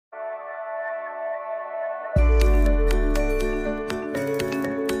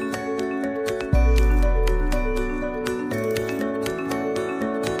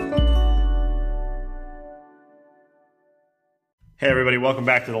Hey everybody, welcome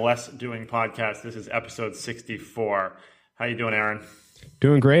back to the Less Doing podcast. This is episode 64. How you doing, Aaron?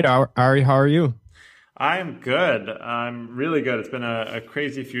 Doing great, Ari. How are you? I'm good. I'm really good. It's been a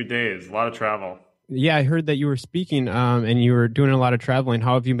crazy few days, a lot of travel. Yeah, I heard that you were speaking and you were doing a lot of traveling.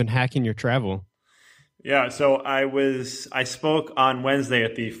 How have you been hacking your travel? Yeah, so I spoke on Wednesday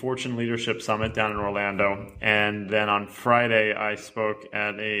at the Fortune Leadership Summit down in Orlando, and then on Friday I spoke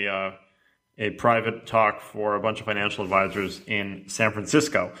at a private talk for a bunch of financial advisors in San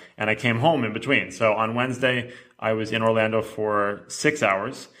Francisco, and I came home in between. So on Wednesday, I was in Orlando for 6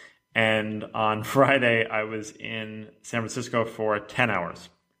 hours, and on Friday, I was in San Francisco for 10 hours.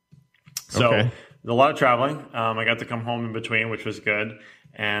 So Okay. a lot of traveling. I got to come home in between, which was good,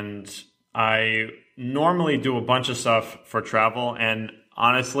 and I normally do a bunch of stuff for travel, and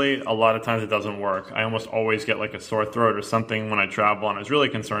honestly, a lot of times it doesn't work. I almost always get like a sore throat or something when I travel, and I was really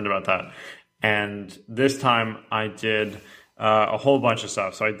concerned about that. And this time I did a whole bunch of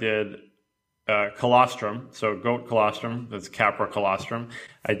stuff. So I did colostrum, so goat colostrum, that's Capra colostrum.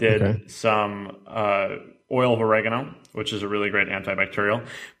 I did some oil of oregano, which is a really great antibacterial.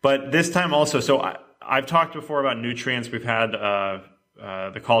 But this time also, I've talked before about nutrients. We've had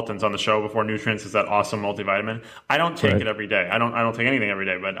the Caltons on the show before. Nutrients is that awesome multivitamin. I don't take it every day. I don't take anything every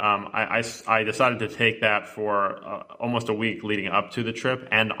day, but I decided to take that for almost a week leading up to the trip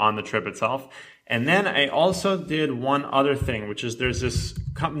and on the trip itself. And then I also did one other thing, which is there's this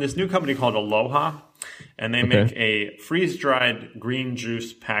new company called Aloha, and they make a freeze-dried green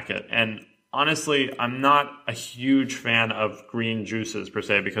juice packet. And honestly, I'm not a huge fan of green juices per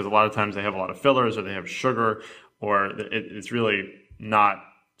se, because a lot of times they have a lot of fillers or they have sugar, or it's really not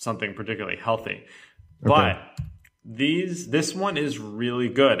something particularly healthy. But this one is really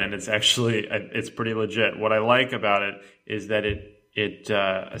good, and it's pretty legit. What I like about it is that it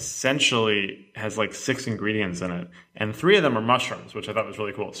essentially has like 6 ingredients in it, and 3 of them are mushrooms, which I thought was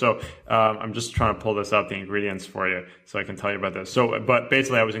really cool. So I'm just trying to pull this up, the ingredients for you, so I can tell you about this. But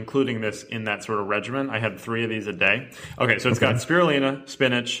basically I was including this in that sort of regimen. I had 3 of these a day. Okay, so it's got spirulina,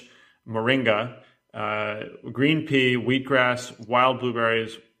 spinach, moringa, green pea, wheatgrass, wild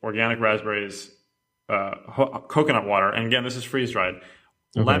blueberries, organic raspberries, coconut water, and again, this is freeze-dried,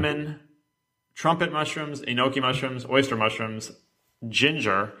 lemon, trumpet mushrooms, enoki mushrooms, oyster mushrooms,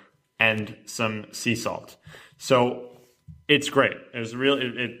 ginger, and some sea salt. So it's great.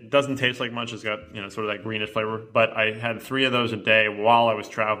 It doesn't taste like much. It's got sort of that greenish flavor. But I had 3 of those a day while I was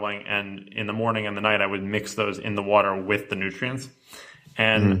traveling, and in the morning and the night I would mix those in the water with the nutrients,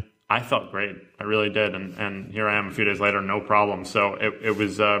 and I felt great. I really did, and here I am a few days later, no problem. So it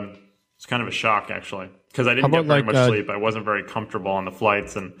was it's kind of a shock actually, because I didn't get very much sleep. I wasn't very comfortable on the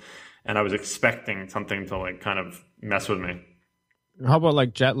flights, and I was expecting something to like kind of mess with me. How about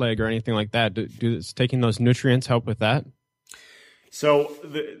like jet lag or anything like that? Does taking those nutrients help with that? So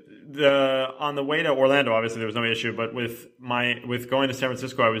the on the way to Orlando, obviously there was no issue, but with going to San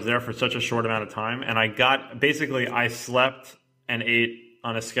Francisco, I was there for such a short amount of time, and I slept and ate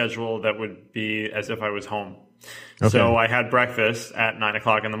on a schedule that would be as if I was home. So I had breakfast at 9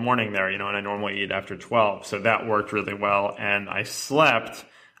 o'clock in the morning there, and I normally eat after 12. So that worked really well. And I slept.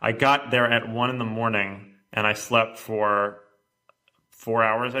 I got there at 1 in the morning, and I slept for 4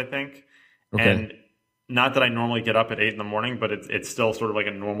 hours, I think. And not that I normally get up at 8 in the morning, but it's still sort of like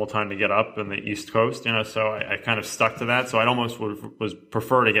a normal time to get up in the East Coast, so I kind of stuck to that. So I'd almost would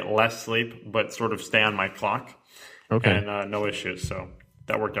prefer to get less sleep, but sort of stay on my clock. And no issues. So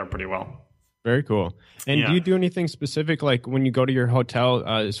that worked out pretty well. Very cool. And do you do anything specific, like when you go to your hotel,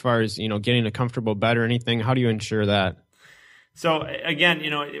 as far as, getting a comfortable bed or anything? How do you ensure that? So again,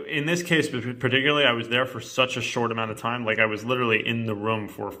 in this case particularly, I was there for such a short amount of time. Like I was literally in the room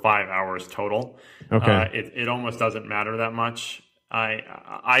for 5 hours total. It almost doesn't matter that much.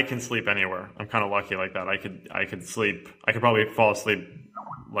 I can sleep anywhere. I'm kind of lucky like that. I could sleep. I could probably fall asleep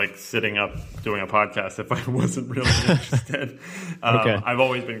like sitting up doing a podcast if I wasn't really interested. I've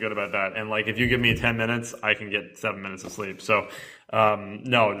always been good about that. And like if you give me 10 minutes, I can get 7 minutes of sleep. So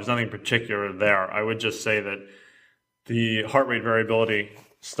no, there's nothing particular there. I would just say that the heart rate variability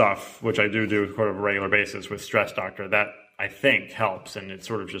stuff, which I do sort of a regular basis with Stress Doctor, that I think helps, and it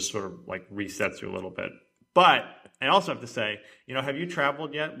sort of like resets you a little bit. But I also have to say, have you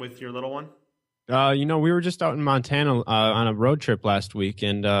traveled yet with your little one? We were just out in Montana on a road trip last week,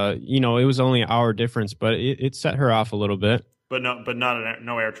 and it was only an hour difference, but it set her off a little bit. But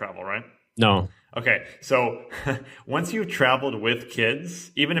no air travel, right? No. Okay, so once you've traveled with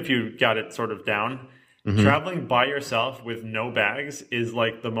kids, even if you got it sort of down, traveling by yourself with no bags is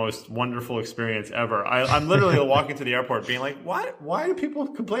like the most wonderful experience ever. I'm literally walking to the airport being like, why do people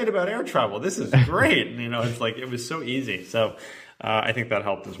complain about air travel? This is great. It's like, it was so easy. So I think that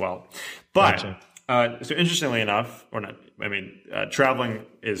helped as well. But Gotcha. so interestingly enough, traveling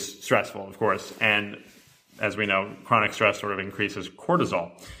is stressful, of course, and as we know, chronic stress sort of increases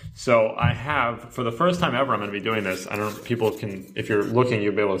cortisol. So I have, for the first time ever, I'm going to be doing this. I don't know if people can, if you're looking,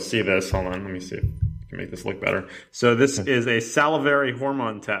 you'll be able to see this. Hold on, let me see if I can make this look better. So this is a salivary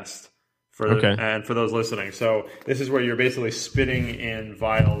hormone test and for those listening. So this is where you're basically spitting in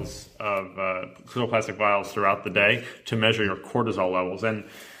vials of little plastic vials throughout the day to measure your cortisol levels. And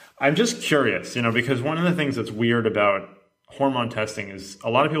I'm just curious, because one of the things that's weird about hormone testing is a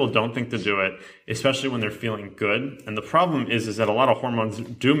lot of people don't think to do it, especially when they're feeling good. And the problem is that a lot of hormones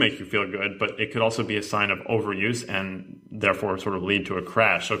do make you feel good, but it could also be a sign of overuse and therefore sort of lead to a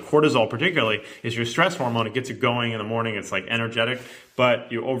crash. So cortisol particularly is your stress hormone. It gets you going in the morning. It's like energetic, but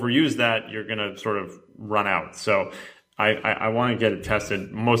you overuse that, you're going to sort of run out. So I want to get it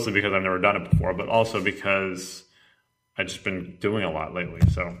tested mostly because I've never done it before, but also because I've just been doing a lot lately.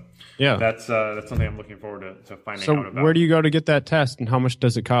 So yeah, that's something I'm looking forward to finding out about. So where do you go to get that test, and how much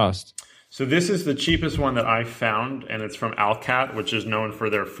does it cost? So this is the cheapest one that I found, and it's from Alcat, which is known for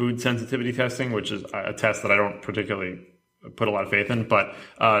their food sensitivity testing, which is a test that I don't particularly put a lot of faith in. But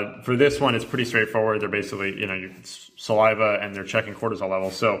for this one, it's pretty straightforward. They're basically, your saliva, and they're checking cortisol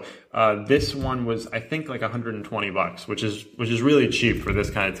levels. So this one was, I think, like $120, which is really cheap for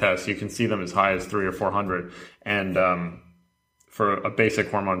this kind of test. You can see them as high as $300 or $400, and for a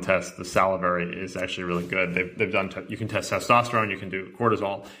basic hormone test, the salivary is actually really good. They've done, you can test testosterone, you can do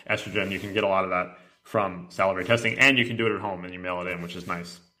cortisol, estrogen, you can get a lot of that from salivary testing, and you can do it at home and you mail it in, which is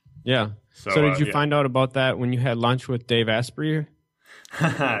nice. Yeah. So did you find out about that when you had lunch with Dave Asprey?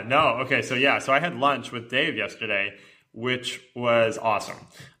 No. Okay. So I had lunch with Dave yesterday, which was awesome.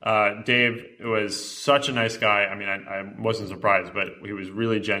 Dave was such a nice guy. I mean, I wasn't surprised, but he was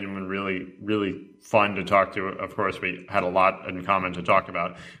really genuine, really, really fun to talk to. Of course, we had a lot in common to talk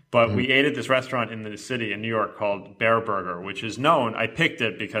about. But we ate at this restaurant in the city in New York called Bear Burger, which is known. I picked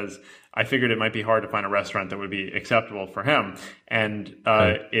it because I figured it might be hard to find a restaurant that would be acceptable for him. And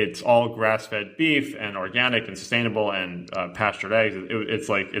it's all grass-fed beef and organic and sustainable and pastured eggs.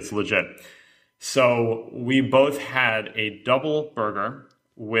 It's legit. So we both had a double burger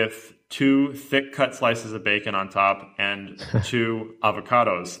with 2 thick-cut slices of bacon on top and 2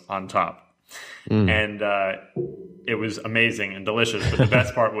 avocados on top. And it was amazing and delicious. But the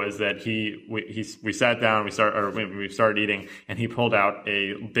best part was that we sat down, we started eating, and he pulled out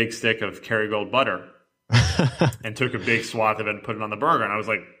a big stick of Kerrygold butter and took a big swath of it and put it on the burger. And I was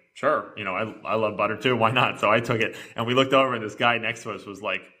like, sure, I love butter too. Why not? So I took it, and we looked over, and this guy next to us was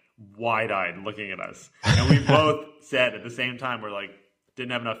like wide-eyed looking at us. And we both said at the same time, we're like,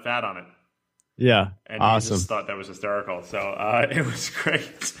 didn't have enough fat on it. Yeah, and awesome. He just thought that was hysterical. So it was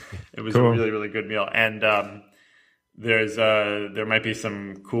great. It was cool. A really, really good meal. And there might be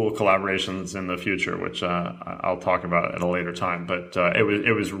some cool collaborations in the future, which I'll talk about at a later time. But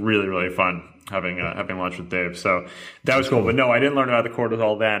it was really, really fun having lunch with Dave. So that was cool. But no, I didn't learn about the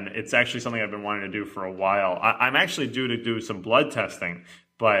cortisol then. It's actually something I've been wanting to do for a while. I'm actually due to do some blood testing,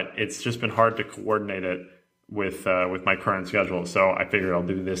 but it's just been hard to coordinate it with my current schedule. So I figured I'll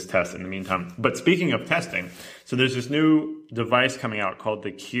do this test in the meantime. But speaking of testing, so there's this new device coming out called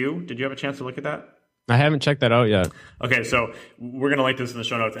the Q. Did you have a chance to look at that? I haven't checked that out yet. Okay, so we're going to link this in the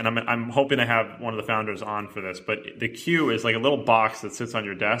show notes, and I'm hoping to have one of the founders on for this. But the Q is like a little box that sits on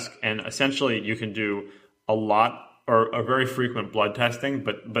your desk, and essentially you can do a lot or a very frequent blood testing,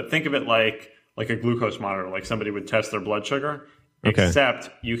 but think of it like a glucose monitor, like somebody would test their blood sugar. Okay.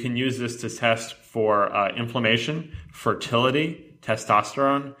 Except you can use this to test for inflammation, fertility,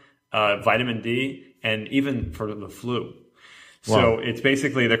 testosterone, vitamin D, and even for the flu. Wow. So it's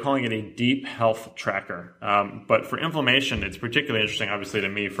basically, they're calling it a deep health tracker. But for inflammation, it's particularly interesting, obviously, to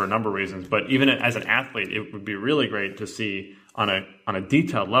me for a number of reasons. But even as an athlete, it would be really great to see on a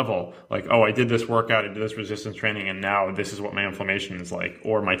detailed level, like, oh, I did this workout, I did this resistance training, and now this is what my inflammation is like,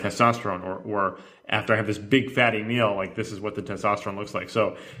 or my testosterone, or after I have this big fatty meal, like this is what the testosterone looks like.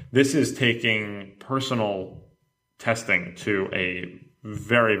 So this is taking personal testing to a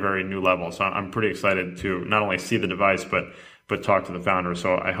very, very new level. So I'm pretty excited to not only see the device, but talk to the founder.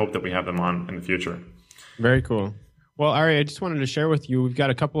 So I hope that we have them on in the future. Very cool. Well, Ari, I just wanted to share with you, we've got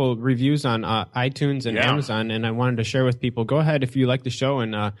a couple of reviews on iTunes and Amazon, and I wanted to share with people. Go ahead if you like the show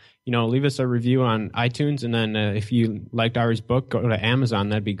and leave us a review on iTunes, and then if you liked Ari's book, go to Amazon.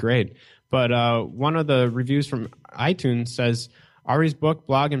 That'd be great. But one of the reviews from iTunes says, Ari's book,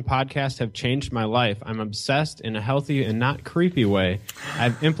 blog, and podcast have changed my life. I'm obsessed in a healthy and not creepy way.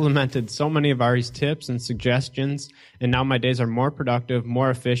 I've implemented so many of Ari's tips and suggestions, and now my days are more productive,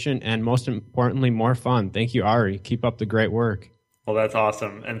 more efficient, and most importantly, more fun. Thank you, Ari. Keep up the great work. Well, that's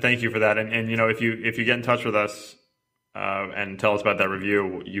awesome, and thank you for that. And if you get in touch with us and tell us about that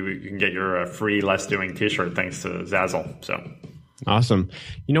review, you can get your free Less Doing T-shirt thanks to Zazzle. So awesome.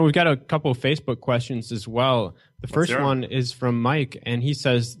 We've got a couple of Facebook questions as well. The first one is from Mike, and he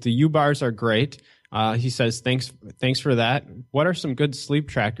says the U bars are great. He says thanks for that. What are some good sleep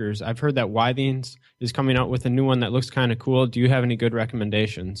trackers? I've heard that Withings is coming out with a new one that looks kind of cool. Do you have any good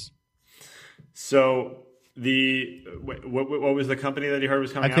recommendations? So what was the company that you heard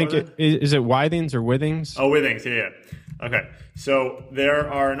was coming out with it? Is it Withings or Withings? Oh, Withings, yeah. Okay, so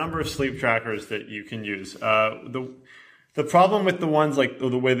there are a number of sleep trackers that you can use. The problem with the ones like the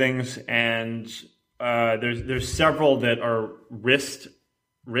Withings and there's several that are wrist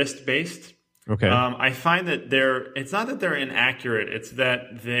based. Okay. I find that it's not that they're inaccurate, it's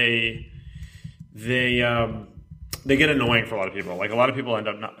that they get annoying for a lot of people. Like a lot of people end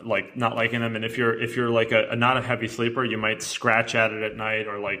up not liking them. And if you're like not a heavy sleeper, you might scratch at it at night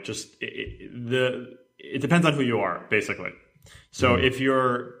or like just it depends on who you are, basically. So if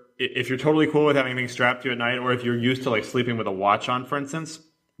you're totally cool with having things strapped to you at night, or if you're used to like sleeping with a watch on, for instance,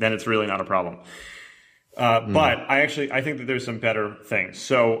 then it's really not a problem. But I think that there's some better things.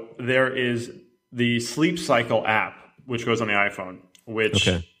 So there is the Sleep Cycle app, which goes on the iPhone,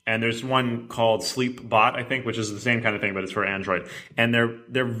 and there's one called Sleep Bot, I think, which is the same kind of thing, but it's for Android. And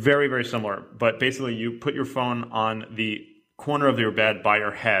they're very, very similar. But basically, you put your phone on the corner of your bed by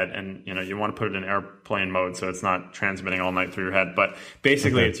your head, and you want to put it in airplane mode so it's not transmitting all night through your head. But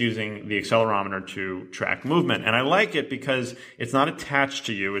basically, it's using the accelerometer to track movement. And I like it because it's not attached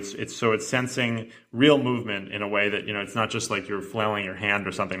to you. It's sensing real movement in a way that it's not just like you're flailing your hand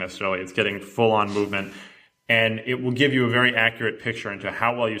or something necessarily. It's getting full on movement. And it will give you a very accurate picture into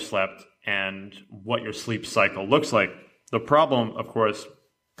how well you slept and what your sleep cycle looks like. The problem, of course,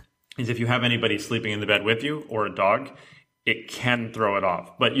 is if you have anybody sleeping in the bed with you or a dog, it can throw it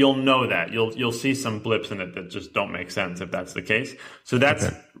off. But you'll know that. You'll see some blips in it that just don't make sense if that's the case. So that's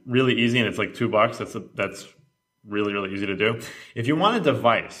really easy, and it's like $2. That's really, really easy to do. If you want a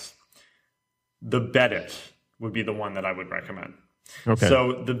device, the Bedit would be the one that I would recommend. Okay.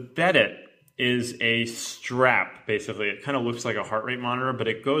 So the Bedit is a strap, basically. It kind of looks like a heart rate monitor, but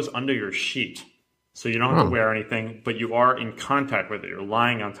it goes under your sheet. So you don't have to wear anything, but you are in contact with it. You're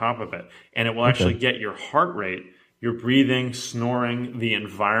lying on top of it. And it will actually get your heart rate, your breathing, snoring, the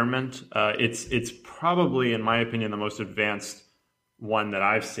environment. It's probably, in my opinion, the most advanced one that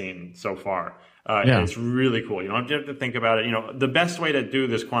I've seen so far. And it's really cool. You don't have to think about it. The best way to do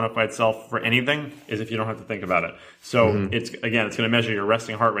this quantified self for anything is if you don't have to think about it. So it's going to measure your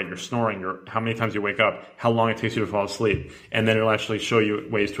resting heart rate, your snoring, how many times you wake up, how long it takes you to fall asleep, and then it'll actually show you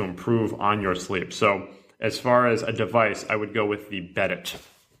ways to improve on your sleep. So as far as a device, I would go with the Bedit.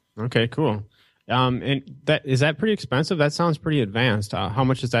 Okay, cool. And is that pretty expensive? That sounds pretty advanced. How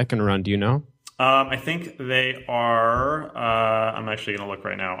much is that going to run? Do you know? I think they are, I'm actually going to look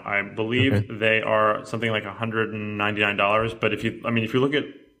right now. I believe they are something like $199. But if you look at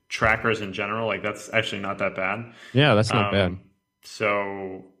trackers in general, like that's actually not that bad. Yeah, that's not bad.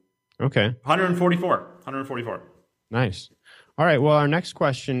 So, okay. 144. Nice. All right. Well, our next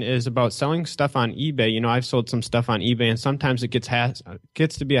question is about selling stuff on eBay. I've sold some stuff on eBay, and sometimes it gets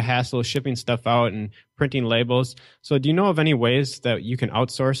to be a hassle shipping stuff out and printing labels. So do you know of any ways that you can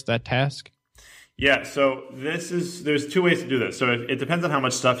outsource that task? Yeah, so there's two ways to do this. So it depends on how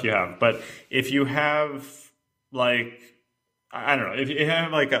much stuff you have. But if you have if you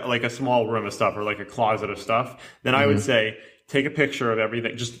have like a small room of stuff or like a closet of stuff, then I would say take a picture of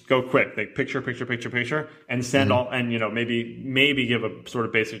everything. Just go quick, like picture, and send all, and maybe give a sort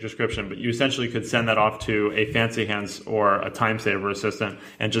of basic description. But you essentially could send that off to a Fancy Hands or a Time Saver assistant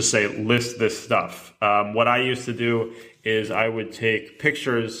and just say list this stuff. What I used to do is I would take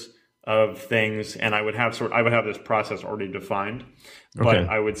pictures of things, and I would have this process already defined, but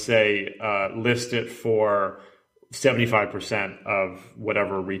I would say list it for 75% of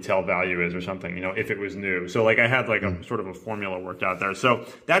whatever retail value is or something, if it was new. So like I had like a sort of a formula worked out there. So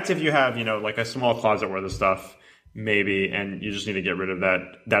that's if you have, like a small closet worth of stuff maybe, and you just need to get rid of that.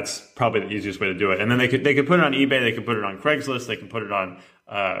 That's probably the easiest way to do it. And then they could put it on eBay, they could put it on Craigslist, they can put it on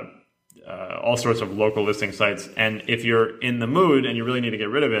all sorts of local listing sites. And if you're in the mood and you really need to get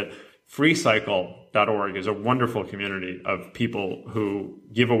rid of it, freecycle.org is a wonderful community of people who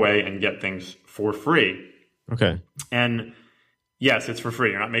give away and get things for free. Okay. And yes, it's for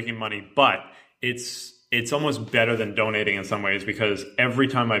free. You're not making money, but it's almost better than donating in some ways, because every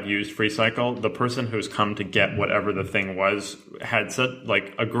time I've used FreeCycle, the person who's come to get whatever the thing was had such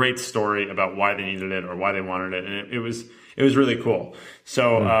like a great story about why they needed it or why they wanted it, and it was really cool.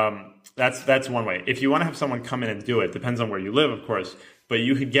 So That's one way. If you want to have someone come in and do it, depends on where you live, of course. But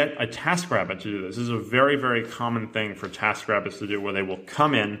you could get a TaskRabbit to do this. This is a very, very common thing for TaskRabbits to do, where they will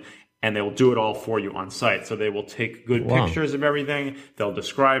come in and they will do it all for you on site. So they will take good pictures of everything. They'll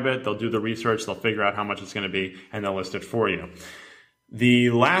describe it. They'll do the research. They'll figure out how much it's going to be, and they'll list it for you. The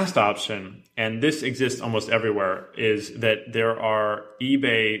last option, and this exists almost everywhere, is that there are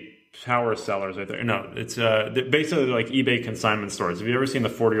eBay power sellers right there. No, it's basically like eBay consignment stores. Have you ever seen the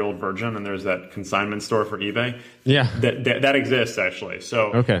 40-Year-Old Virgin, and there's that consignment store for eBay? Yeah. That exists, actually.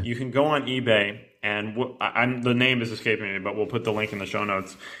 So you can go on eBay, and the name is escaping me, but we'll put the link in the show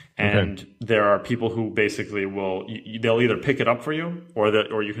notes. And there are people who basically they'll either pick it up for you,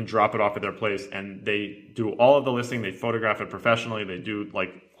 or you can drop it off at their place, and they do all of the listing. They photograph it professionally. They do like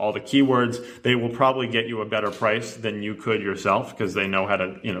all the keywords. They will probably get you a better price than you could yourself, because they know how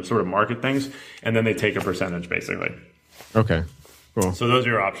to, sort of market things. And then they take a percentage, basically. Okay, cool. So those are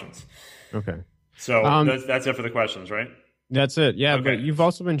your options. Okay. So that's it for the questions, right? That's it. Yeah, okay. But you've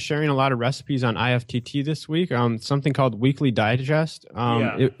also been sharing a lot of recipes on IFTT this week. Something called Weekly Digest.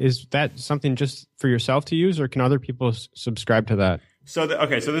 Is that something just for yourself to use, or can other people subscribe to that? So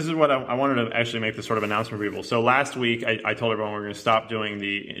this is what I wanted to actually make this sort of announcement for people. So last week I told everyone we're going to stop doing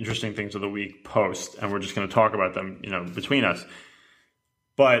the interesting things of the week post, and we're just going to talk about them, between us.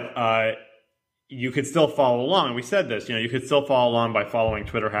 But you could still follow along. And we said this, you could still follow along by following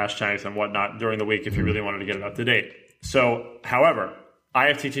Twitter hashtags and whatnot during the week if you really wanted to get it up to date. So, however,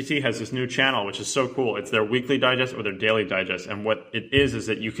 IFTTT has this new channel, which is so cool. It's their weekly digest or their daily digest. And what it is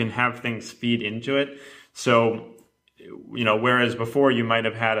that you can have things feed into it. So, whereas before you might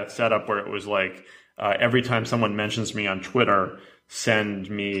have had a setup where it was like, every time someone mentions me on Twitter, send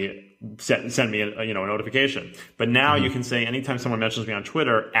me a notification. But now you can say, anytime someone mentions me on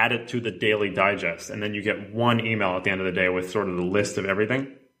Twitter, add it to the daily digest. And then you get one email at the end of the day with sort of the list of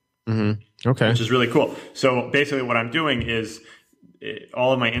everything. Okay. Which is really cool. So basically what I'm doing is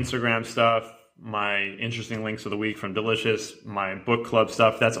all of my Instagram stuff, my interesting links of the week from Delicious, my book club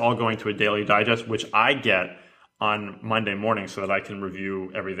stuff, that's all going to a daily digest, which I get on Monday morning so that I can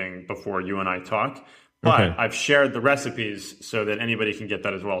review everything before you and I talk. But I've shared the recipes so that anybody can get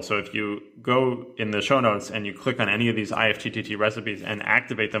that as well. So if you go in the show notes and you click on any of these IFTTT recipes and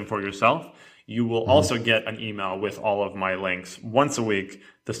activate them for yourself, you will also get an email with all of my links once a week,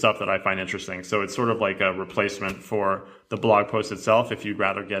 the stuff that I find interesting. So it's sort of like a replacement for the blog post itself if you'd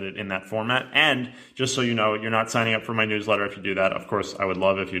rather get it in that format. And just so you know, you're not signing up for my newsletter if you do that. Of course, I would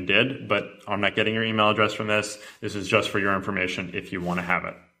love if you did, but I'm not getting your email address from this. This is just for your information if you want to have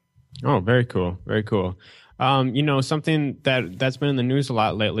it. Oh, very cool. Very cool. Something that's been in the news a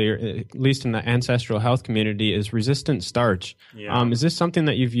lot lately, or at least in the ancestral health community, is resistant starch. Yeah. Is this something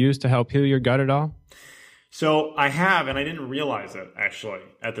that you've used to help heal your gut at all? So I have, and I didn't realize it actually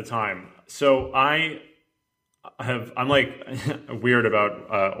at the time. So I'm like weird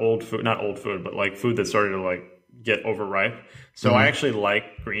about old food, not old food, but like food that started to like get overripe. So I actually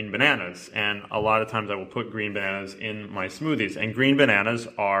like green bananas, and a lot of times I will put green bananas in my smoothies. And green bananas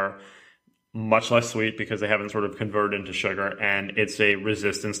are much less sweet because they haven't sort of converted into sugar, and it's a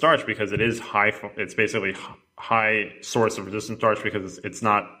resistant starch because it is high. It's basically high source of resistant starch because it's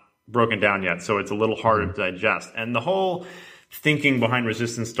not broken down yet, so it's a little harder to digest. And the whole thinking behind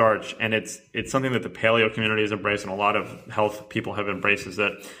resistant starch, and it's something that the paleo community has embraced and a lot of health people have embraced, is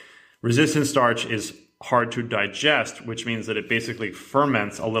that resistant starch is hard to digest, which means that it basically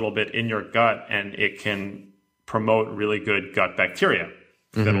ferments a little bit in your gut, and it can promote really good gut bacteria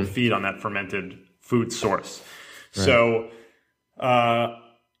that'll feed on that fermented food source. Right. So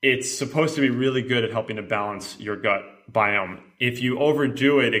it's supposed to be really good at helping to balance your gut biome. If you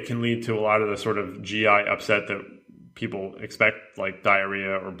overdo it, it can lead to a lot of the sort of GI upset that people expect, like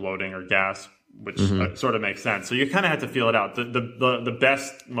diarrhea or bloating or gas, which sort of makes sense. So you kind of have to feel it out. The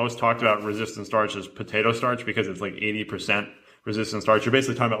best, most talked about resistant starch is potato starch because it's like 80% resistant starch. You're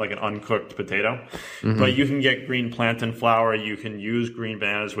basically talking about like an uncooked potato. But you can get green plantain flour. You can use green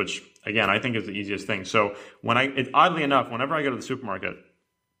bananas, which again, I think is the easiest thing. So oddly enough, whenever I go to the supermarket,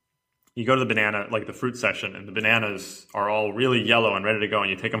 you go to the banana, like the fruit section, and the bananas are all really yellow and ready to go, and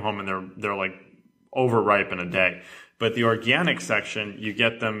you take them home and they're like overripe in a day. But the organic section, you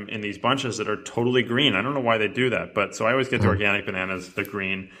get them in these bunches that are totally green. I don't know why they do that, but so I always get the organic bananas, the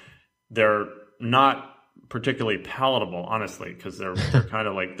green. They're not particularly palatable, honestly, because they're kind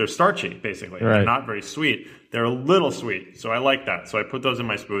of like, they're starchy, basically. Right. They're not very sweet. They're a little sweet, so I like that. So I put those in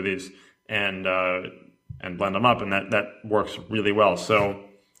my smoothies and blend them up, and that works really well. So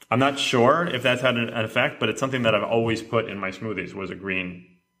I'm not sure if that's had an effect, but it's something that I've always put in my smoothies was a green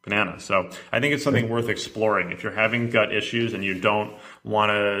banana. So I think it's something worth exploring. If you're having gut issues and you don't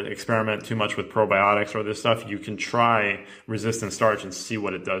want to experiment too much with probiotics or this stuff, you can try resistant starch and see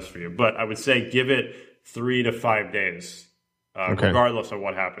what it does for you. But I would say give it 3 to 5 days, regardless of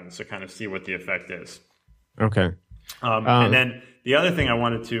what happens, to kind of see what the effect is. Okay. And then the other thing I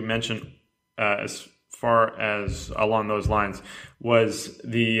wanted to mention as far as along those lines was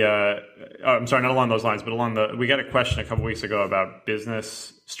I'm sorry, not along those lines, but we got a question a couple weeks ago about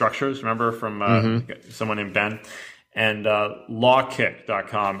business structures, remember, from someone named Ben. And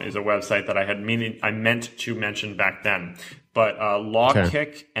lawkick.com is a website that I meant to mention back then. But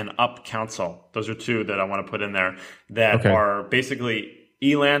Lawkick and Up Counsel, those are two that I want to put in there that are basically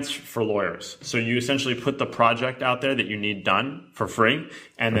Elance for lawyers. So you essentially put the project out there that you need done for free,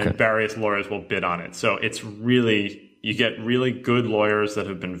 and then various lawyers will bid on it. So it's really, you get really good lawyers that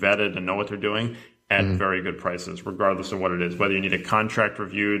have been vetted and know what they're doing at very good prices, regardless of what it is. Whether you need a contract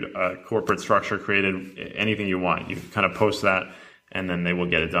reviewed, a corporate structure created, anything you want. You kind of post that, and then they will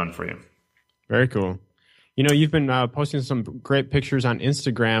get it done for you. Very cool. You know, you've been posting some great pictures on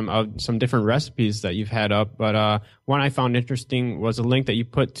Instagram of some different recipes that you've had up, but one I found interesting was a link that you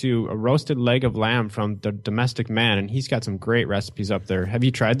put to a roasted leg of lamb from the Domestic Man, and he's got some great recipes up there. Have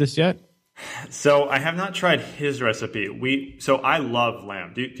you tried this yet? So I have not tried his recipe. So I love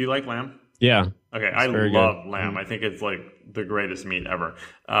lamb. Do you like lamb? Yeah. Okay, I love lamb. I think it's like the greatest meat ever.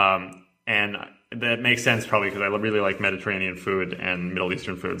 And that makes sense probably because I really like Mediterranean food and Middle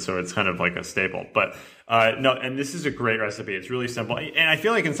Eastern food, so it's kind of like a staple. But no, and this is a great recipe. It's really simple. And I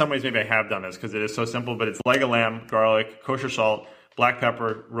feel like in some ways maybe I have done this because it is so simple, but it's leg of lamb, garlic, kosher salt, black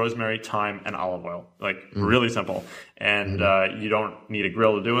pepper, rosemary, thyme, and olive oil. Like really simple. And you don't need a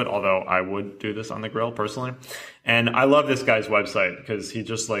grill to do it, although I would do this on the grill personally. And I love this guy's website because he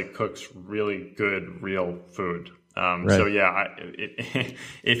just like cooks really good, real food. So yeah,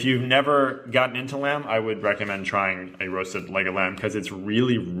 if you've never gotten into lamb, I would recommend trying a roasted leg of lamb because it's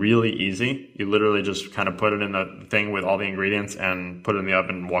really, really easy. You literally just kind of put it in the thing with all the ingredients and put it in the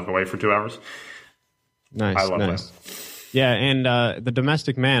oven and walk away for 2 hours. Nice. I love lamb. Yeah, and the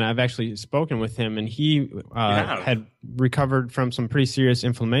Domestic Man, I've actually spoken with him, and he had recovered from some pretty serious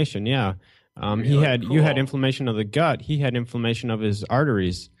inflammation. Yeah, you had inflammation of the gut. He had inflammation of his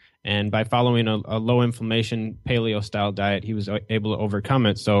arteries. And by following a low inflammation paleo style diet, he was able to overcome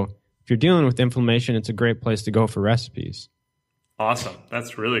it. So if you're dealing with inflammation, it's a great place to go for recipes. Awesome.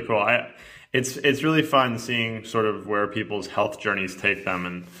 That's really cool. It's really fun seeing sort of where people's health journeys take them.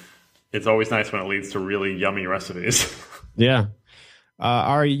 And it's always nice when it leads to really yummy recipes. Yeah.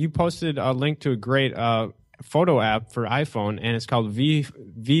 Ari, you posted a link to a great photo app for iPhone, and it's called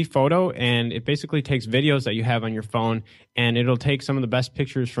V Photo, and it basically takes videos that you have on your phone, and it'll take some of the best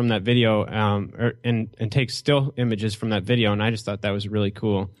pictures from that video, and take still images from that video. And I just thought that was really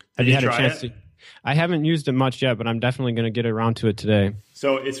cool. Have you had a chance to? I haven't used it much yet, but I'm definitely going to get around to it today.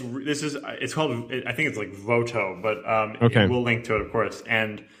 So it's called, I think it's like Voto, but we'll link to it, of course,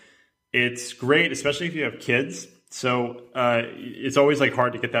 and it's great, especially if you have kids. So it's always like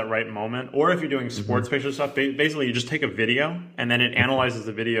hard to get that right moment. Or if you're doing sports picture stuff, basically you just take a video and then it analyzes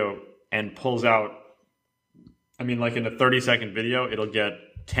the video and pulls out, I mean, like in a 30-second video, it'll get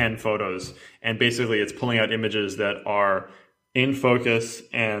 10 photos. And basically it's pulling out images that are in focus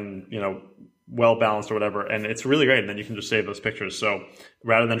and, you know, well balanced or whatever. And it's really great. And then you can just save those pictures. So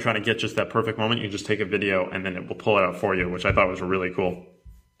rather than trying to get just that perfect moment, you just take a video and then it will pull it out for you, which I thought was really cool.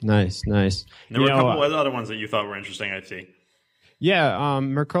 Nice. And there were a couple of other ones that you thought were interesting, I see. Yeah,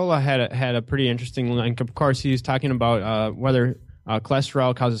 Mercola had a pretty interesting link. Of course, he's talking about whether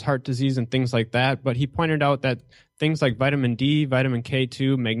cholesterol causes heart disease and things like that. But he pointed out that things like vitamin D, vitamin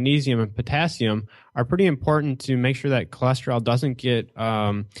K2, magnesium, and potassium are pretty important to make sure that cholesterol doesn't get,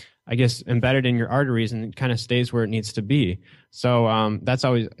 embedded in your arteries and it kind of stays where it needs to be. So it's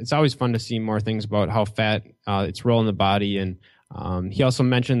always fun to see more things about how fat its role in the body. And he also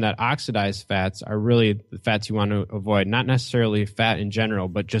mentioned that oxidized fats are really the fats you want to avoid, not necessarily fat in general,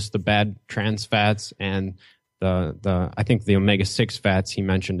 but just the bad trans fats and I think the omega-6 fats he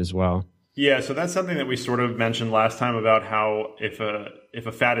mentioned as well. Yeah, so that's something that we sort of mentioned last time about how if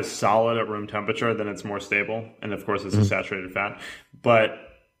a fat is solid at room temperature, then it's more stable, and of course it's a saturated fat. But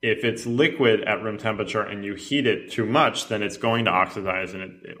if it's liquid at room temperature and you heat it too much, then it's going to oxidize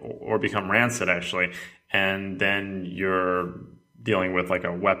or become rancid actually, and then you're dealing with like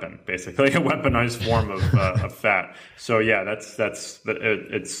a weapon, basically a weaponized form of fat. So yeah,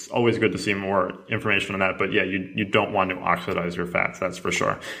 it's always good to see more information on that. But yeah, you don't want to oxidize your fats, that's for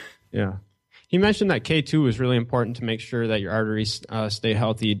sure. Yeah. He mentioned that K2 is really important to make sure that your arteries stay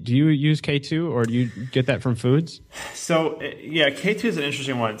healthy. Do you use K2 or do you get that from foods? So K2 is an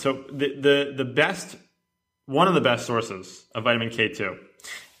interesting one. So one of the best sources of vitamin K2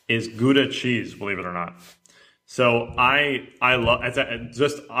 is Gouda cheese, believe it or not. So I love,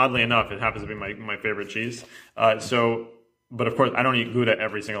 just oddly enough, it happens to be my favorite cheese. But of course I don't eat Gouda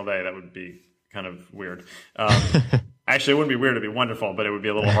every single day. That would be kind of weird. Actually, it wouldn't be weird. It'd be wonderful, but it would be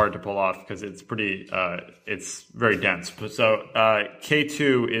a little hard to pull off because it's it's very dense. So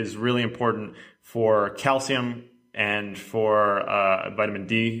K2 is really important for calcium and for vitamin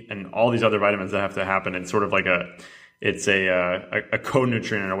D and all these other vitamins that have to happen. It's sort of like it's a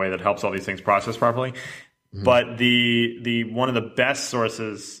co-nutrient in a way that helps all these things process properly. Mm-hmm. But the one of the best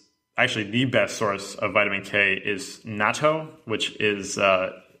sources, actually the best source of vitamin K is natto, which is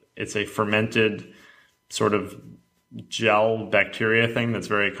it's a fermented sort of gel bacteria thing that's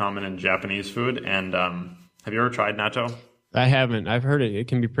very common in Japanese food. And have you ever tried natto? I haven't. I've heard it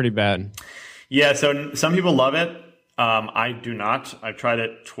can be pretty bad. Yeah, so some people love it. I do not. I've tried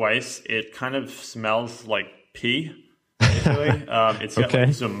it twice. It kind of smells like pee. Basically, it's got like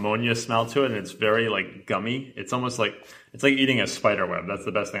this ammonia smell to it, and it's very like gummy. It's almost like eating a spider web. That's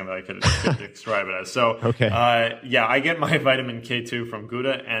the best thing that I could describe it as. So, I get my vitamin K2 from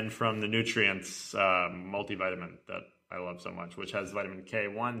Gouda and from the Nutrients multivitamin that I love so much, which has vitamin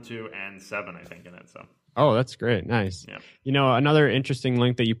K1, 2, and 7, I think, in it. So. Oh, that's great. Nice. Yeah. You know, another interesting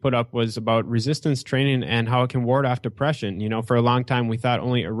link that you put up was about resistance training and how it can ward off depression. You know, for a long time, we thought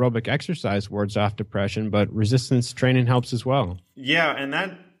only aerobic exercise wards off depression, but resistance training helps as well. Yeah, and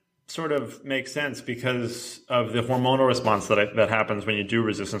that sort of makes sense because of the hormonal response that happens when you do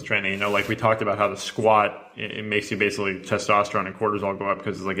resistance training. You know, like we talked about how the squat, it makes you basically testosterone and cortisol go up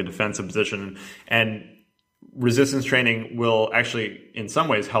because it's like a defensive position. And resistance training will actually, in some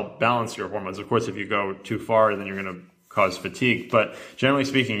ways, help balance your hormones. Of course, if you go too far, then you're going to cause fatigue. But generally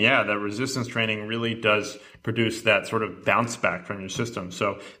speaking, that resistance training really does produce that sort of bounce back from your system.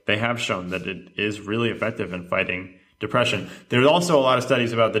 So they have shown that it is really effective in fighting depression. There's also a lot of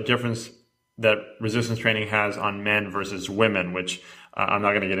studies about the difference that resistance training has on men versus women, which I'm not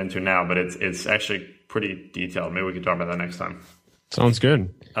going to get into now, but it's actually pretty detailed. Maybe we can talk about that next time. Sounds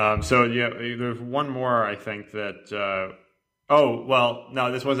good. There's one more, I think that,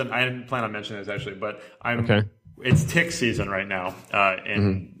 no, this wasn't, I didn't plan on mentioning this actually, but it's tick season right now.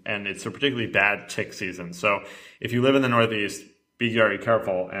 And it's a particularly bad tick season. So if you live in the Northeast, be very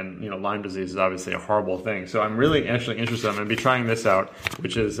careful. And, Lyme disease is obviously a horrible thing. So I'm really actually interested. I'm going to be trying this out,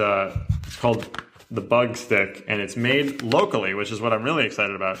 which is, it's called the Bug Stick, and it's made locally, which is what I'm really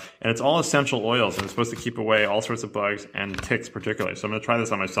excited about. And it's all essential oils, and it's supposed to keep away all sorts of bugs and ticks particularly. So I'm going to try this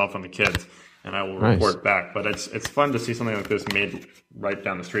on myself and the kids, and I will report back. But it's fun to see something like this made right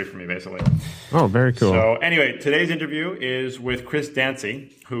down the street from me, basically. Oh, very cool. So anyway, today's interview is with Chris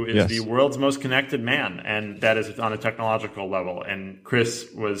Dancy, who is the world's most connected man, and that is on a technological level. And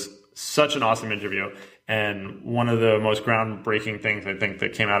Chris was such an awesome interview, and one of the most groundbreaking things I think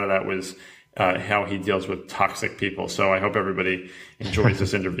that came out of that was how he deals with toxic people. So I hope everybody enjoys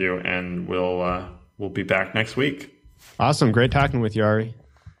this interview, and we'll be back next week. Awesome. Great talking with you, Ari.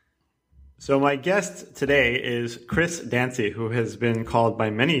 So my guest today is Chris Dancy, who has been called by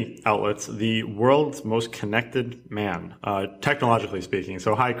many outlets the world's most connected man, technologically speaking.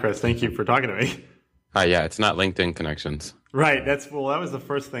 So hi, Chris. Thank you for talking to me. Hi, yeah, it's not LinkedIn connections. Right. That was the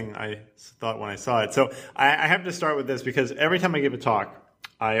first thing I thought when I saw it. So I have to start with this because every time I give a talk,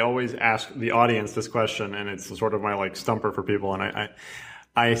 I always ask the audience this question, and it's sort of my stumper for people. And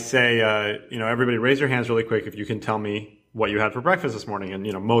I say, everybody raise your hands really quick if you can tell me what you had for breakfast this morning.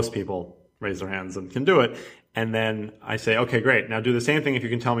 And, most people raise their hands and can do it. And then I say, okay, great. Now do the same thing if you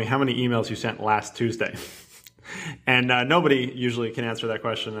can tell me how many emails you sent last Tuesday. And nobody usually can answer that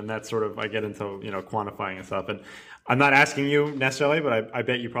question. And that's sort of, I get into, quantifying and stuff. And I'm not asking you necessarily, but I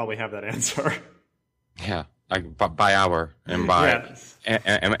bet you probably have that answer. Yeah. By hour and by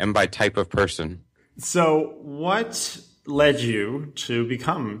and by type of person. So what led you to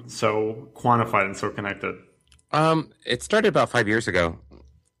become so quantified and so connected? It started about 5 years ago.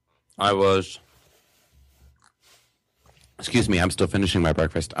 Excuse me, I'm still finishing my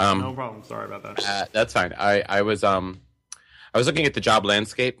breakfast. No problem. Sorry about that. That's fine. I was looking at the job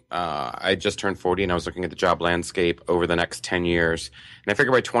landscape. I just turned 40, and I was looking at the job landscape over the next 10 years. And I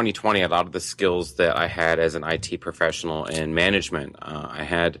figured by 2020, a lot of the skills that I had as an IT professional in management, I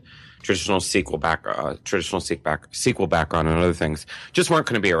had traditional SQL background and other things, just weren't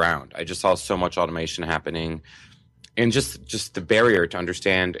going to be around. I just saw so much automation happening. And just the barrier to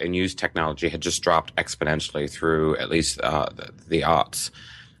understand and use technology had just dropped exponentially through at least the aughts.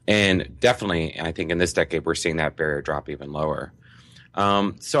 And definitely, I think in this decade, we're seeing that barrier drop even lower.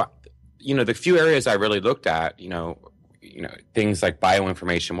 So, the few areas I really looked at, things like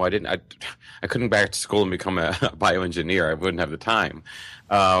bioinformation. Well, I couldn't go back to school and become a bioengineer. I wouldn't have the time.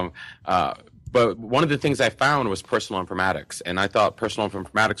 But one of the things I found was personal informatics, and I thought personal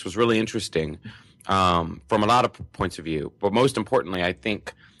informatics was really interesting from a lot of points of view. But most importantly, I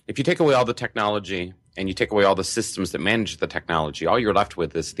think if you take away all the technology and you take away all the systems that manage the technology, all you're left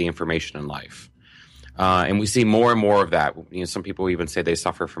with is the information in life. And we see more and more of that. Some people even say they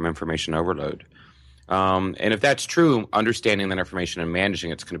suffer from information overload. And if that's true, understanding that information and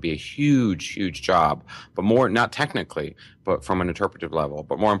managing it's going to be a huge, huge job. But more, not technically, but from an interpretive level.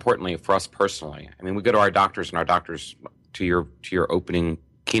 But more importantly, for us personally. I mean, we go to our doctors, and our doctors, to your opening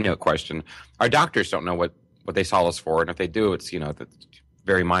keynote question, our doctors don't know what they saw us for, and if they do, it's that's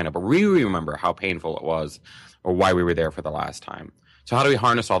very minor. But we remember how painful it was, or why we were there for the last time. So how do we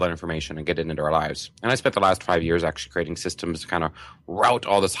harness all that information and get it into our lives? And I spent the last 5 years actually creating systems to kind of route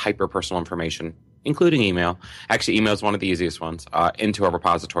all this hyper-personal information, including email. Actually, email is one of the easiest ones, into a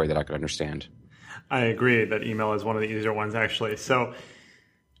repository that I could understand. I agree that email is one of the easier ones, actually. So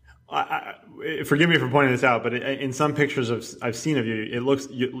forgive me for pointing this out, but in some pictures I've seen of you,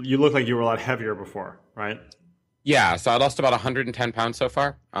 you look like you were a lot heavier before, right? Yeah, so I lost about 110 pounds so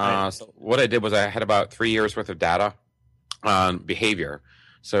far. Right. So what I did was I had about 3 years worth of data on behavior.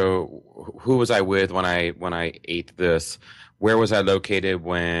 So who was I with when I ate this? Where was I located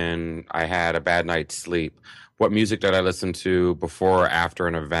when I had a bad night's sleep? What music did I listen to before or after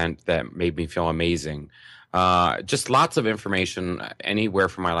an event that made me feel amazing? Just lots of information anywhere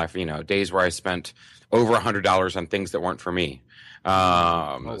from my life. Days where I spent over $100 on things that weren't for me.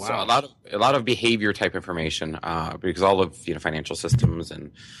 Wow. So a lot of behavior type information, because all of financial systems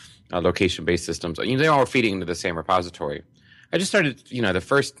and location-based systems, they all are feeding into the same repository. I just started, the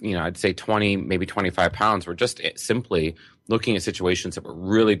first, I'd say 20, maybe 25 pounds were just simply looking at situations that were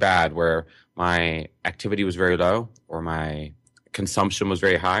really bad, where my activity was very low or my consumption was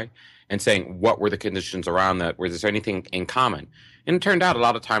very high, and saying what were the conditions around that, was there anything in common? And it turned out a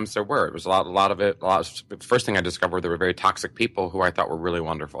lot of times there were. It was the first thing I discovered, there were very toxic people who I thought were really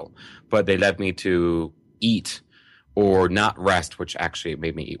wonderful, but they led me to eat or not rest, which actually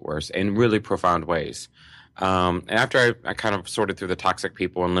made me eat worse in really profound ways. And after I kind of sorted through the toxic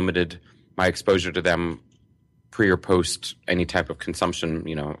people and limited my exposure to them pre or post any type of consumption,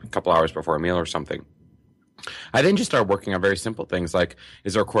 a couple hours before a meal or something, I then just started working on very simple things like,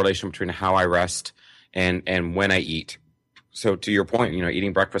 is there a correlation between how I rest and when I eat? So to your point,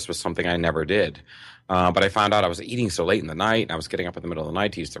 eating breakfast was something I never did. But I found out I was eating so late in the night, and I was getting up in the middle of the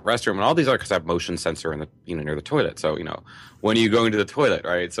night to use the restroom, and all these are because I have motion sensor in the near the toilet. So when are you going to the toilet,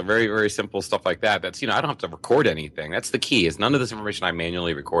 right? So very, very simple stuff like that. That's I don't have to record anything. That's the key. Is none of this information I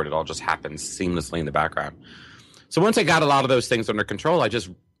manually record. It all just happens seamlessly in the background. So once I got a lot of those things under control, I just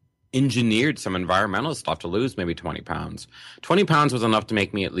engineered some environmental stuff to lose maybe 20 pounds. 20 pounds was enough to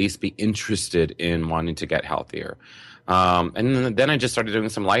make me at least be interested in wanting to get healthier. And then I just started doing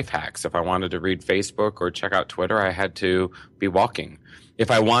some life hacks. If I wanted to read Facebook or check out Twitter, I had to be walking. If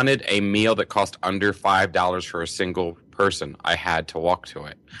I wanted a meal that cost under $5 for a single person, I had to walk to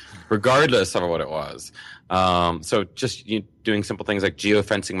it, regardless of what it was. So just doing simple things like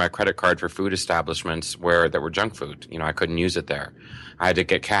geofencing my credit card for food establishments where there were junk food. I couldn't use it there. I had to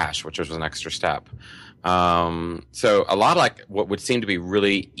get cash, which was an extra step. So a lot of like what would seem to be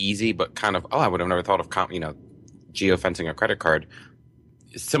really easy, but kind of, I would have never thought of, geofencing a credit card.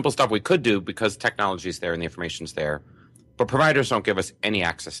 Simple stuff we could do because technology is there and the information's there, but providers don't give us any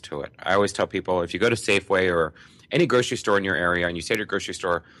access to it. I always tell people, if you go to Safeway or any grocery store in your area and you say to your grocery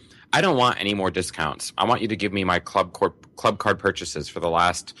store, I don't want any more discounts. I want you to give me my club card purchases for the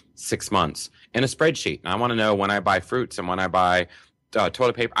last 6 months in a spreadsheet. And I want to know when I buy fruits and when I buy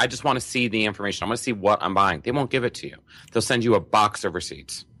toilet paper. I just want to see the information. I want to see what I'm buying. They won't give it to you. They'll send you a box of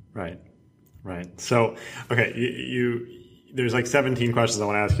receipts. Right. So, okay, there's like 17 questions I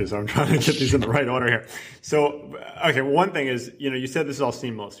want to ask you, so I'm trying to get these in the right order here. So, okay, one thing is, you said this is all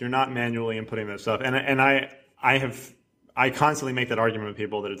seamless. You're not manually inputting this stuff, and I constantly make that argument with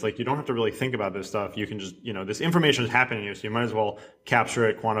people that it's like you don't have to really think about this stuff. You can just, this information is happening to you, so you might as well capture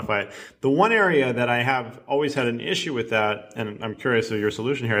it, quantify it. The one area that I have always had an issue with that, and I'm curious of your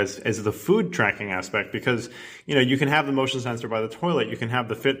solution here, is the food tracking aspect, because, you can have the motion sensor by the toilet, you can have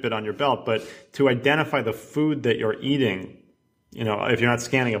the Fitbit on your belt, but to identify the food that you're eating, if you're not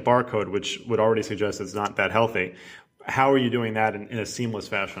scanning a barcode, which would already suggest it's not that healthy, how are you doing that in a seamless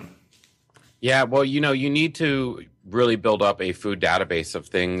fashion? Yeah, well, you need to really build up a food database of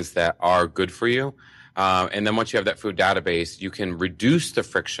things that are good for you. And then once you have that food database, you can reduce the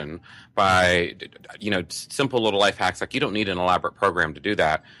friction by, simple little life hacks. Like you don't need an elaborate program to do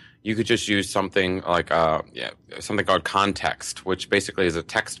that. You could just use something like something called Context, which basically is a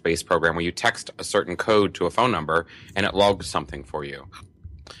text-based program where you text a certain code to a phone number and it logs something for you.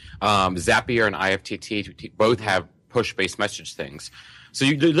 Zapier and IFTT both have push-based message things. So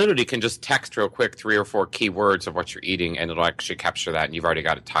you literally can just text real quick 3 or 4 keywords of what you're eating, and it'll actually capture that, and you've already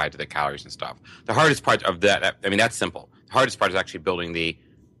got it tied to the calories and stuff. The hardest part of that, that's simple. The hardest part is actually building the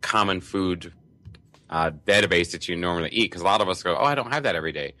common food database that you normally eat, because a lot of us go, I don't have that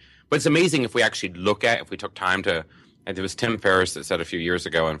every day. But it's amazing if we actually if we took time to, and it was Tim Ferriss that said a few years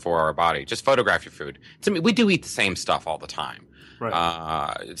ago in 4 Hour Body, just photograph your food. We do eat the same stuff all the time.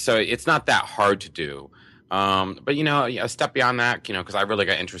 Right. So it's not that hard to do. But a step beyond that, because I really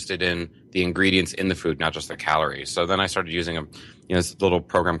got interested in the ingredients in the food, not just the calories. So then I started using this little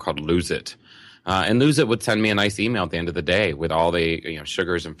program called Lose It. And Lose It would send me a nice email at the end of the day with all the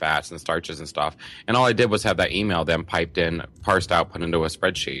sugars and fats and starches and stuff. And all I did was have that email then piped in, parsed out, put into a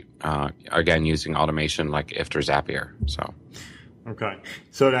spreadsheet. Again, using automation like Iftar Zapier. So. Okay.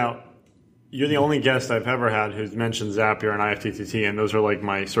 So now, you're the only guest I've ever had who's mentioned Zapier and IFTTT, and those are like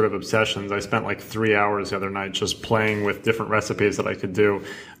my sort of obsessions. I spent like 3 hours the other night just playing with different recipes that I could do.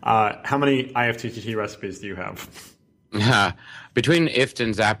 How many IFTTT recipes do you have? Between IFT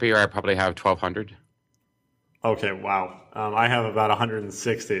and Zapier, I probably have 1,200. Okay, wow. I have about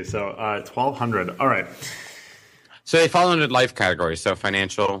 160, so 1,200. All right. So they fall under life categories, so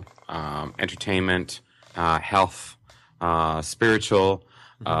financial, entertainment, health, spiritual.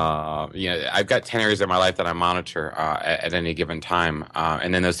 I've got 10 areas of my life that I monitor at any given time,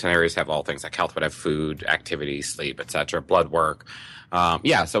 and then those 10 areas have all things like health, would have food, activity, sleep, etc., blood work.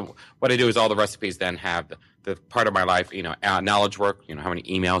 So what I do is all the recipes then have the part of my life, knowledge work, how many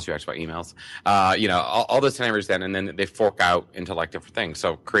emails, you asked about emails, all those 10 areas then, and then they fork out into like different things.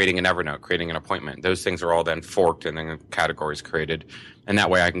 So creating an Evernote, creating an appointment, those things are all then forked and then categories created, and that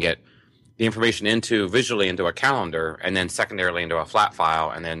way I can get the information visually into a calendar, and then secondarily into a flat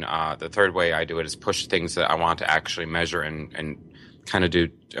file. And then the third way I do it is push things that I want to actually measure and kind of do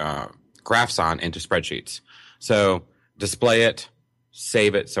graphs on into spreadsheets. So display it,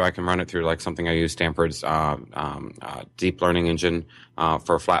 save it so I can run it through like something I use, Stanford's deep learning engine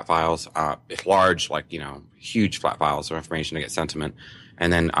for flat files. It's large, huge flat files of information to get sentiment,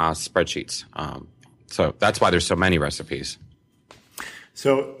 and then spreadsheets. So that's why there's so many recipes.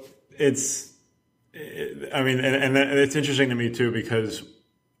 So it's interesting to me too, because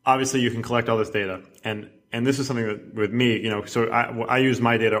obviously you can collect all this data, and this is something that with me, so I use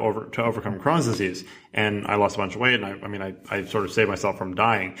my data to overcome Crohn's disease, and I lost a bunch of weight, and I sort of saved myself from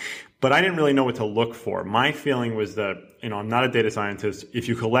dying, but I didn't really know what to look for. My feeling was that, I'm not a data scientist. If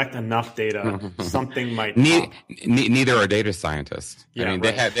you collect enough data, something might pop. Neither are data scientists. Yeah,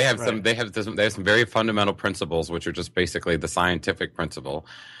 they have some very fundamental principles, which are just basically the scientific principle.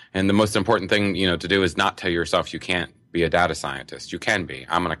 And the most important thing, to do is not tell yourself you can't be a data scientist. You can be.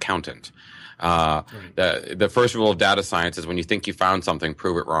 I'm an accountant. Right. The first rule of data science is when you think you found something,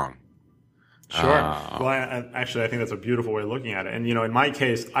 prove it wrong. Sure. Well, I think that's a beautiful way of looking at it. And, in my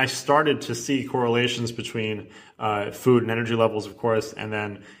case, I started to see correlations between food and energy levels, of course, and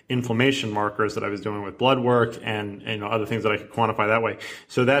then inflammation markers that I was doing with blood work and other things that I could quantify that way.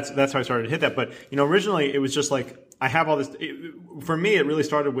 So that's how I started to hit that. But, originally it was just like, I have all this. For me, it really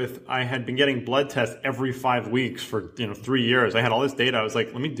started with I had been getting blood tests every 5 weeks for 3 years. I had all this data. I was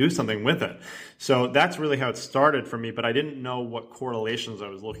like, let me do something with it. So that's really how it started for me. But I didn't know what correlations I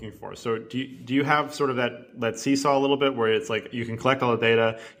was looking for. So do you have sort of that seesaw a little bit where it's like you can collect all the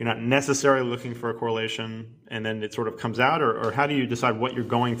data, you're not necessarily looking for a correlation, and then it sort of comes out, or how do you decide what you're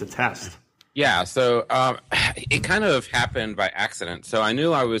going to test? Yeah. So it kind of happened by accident. So I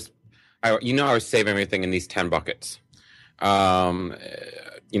knew I was saving everything in these 10 buckets,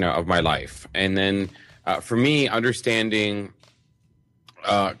 of my life. And then for me, understanding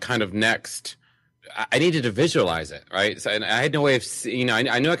kind of next, I needed to visualize it, right? So, and I had no way of,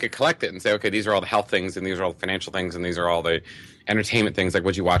 I knew I could collect it and say, okay, these are all the health things, and these are all the financial things, and these are all the entertainment things, like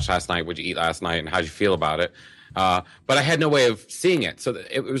what'd you watch last night, what'd you eat last night, and how'd you feel about it? But I had no way of seeing it. So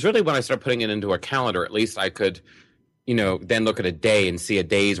it was really when I started putting it into a calendar, at least I could then look at a day and see a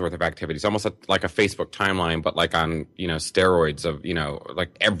day's worth of activities, almost like a Facebook timeline, but like on, steroids of,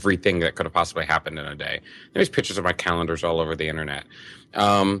 like everything that could have possibly happened in a day. There's pictures of my calendars all over the internet.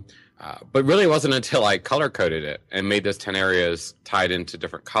 But really it wasn't until I color coded it and made those 10 areas tied into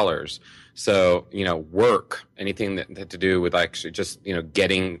different colors. So, work, anything that had to do with actually just,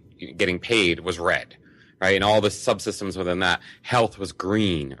 getting paid was red, right? And all the subsystems within that. Health was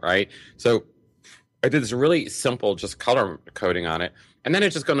green, right? So I did this really simple, just color coding on it. And then I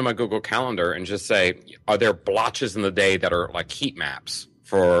just go to my Google Calendar and just say, are there blotches in the day that are like heat maps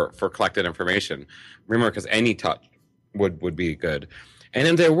for collected information? Remember, because any touch would be good. And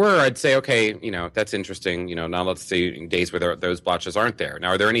if there were, I'd say, okay, that's interesting. Now let's see days where those blotches aren't there. Now,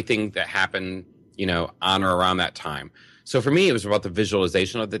 are there anything that happen, on or around that time? So for me, it was about the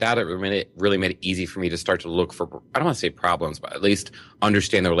visualization of the data. It really made it easy for me to start to look for, I don't want to say problems, but at least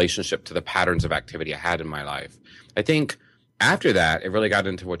understand the relationship to the patterns of activity I had in my life. I think after that, it really got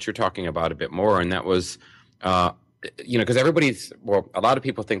into what you're talking about a bit more. And that was, because a lot of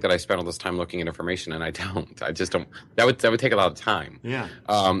people think that I spend all this time looking at information, and I don't. I just don't. That would take a lot of time. Yeah.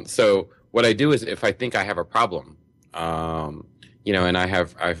 So what I do is, if I think I have a problem, and I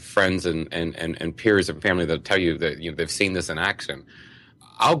have friends and peers and family that tell you that they've seen this in action,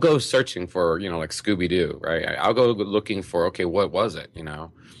 I'll go searching for like Scooby-Doo, right? I'll go looking for, okay, what was it?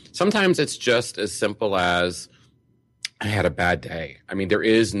 Sometimes it's just as simple as, I had a bad day. I mean, there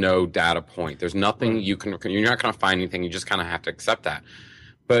is no data point. There's nothing you're not going to find anything. You just kind of have to accept that.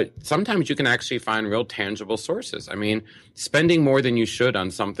 But sometimes you can actually find real tangible sources. I mean, spending more than you should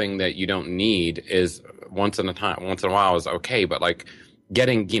on something that you don't need is once in a while is okay. But like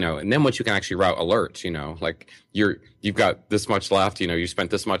getting, and then once you can actually route alerts, like you've got this much left, you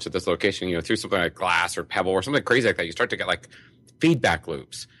spent this much at this location, through something like glass or pebble or something crazy like that, you start to get like feedback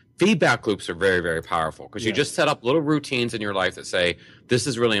loops. Feedback loops are very, very powerful because you just set up little routines in your life that say, this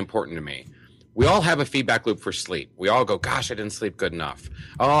is really important to me. We all have a feedback loop for sleep. We all go, gosh, I didn't sleep good enough.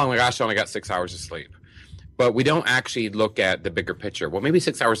 Oh my gosh, I only got 6 hours of sleep. But we don't actually look at the bigger picture. Well, maybe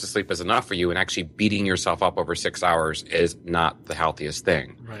 6 hours of sleep is enough for you, and actually beating yourself up over 6 hours is not the healthiest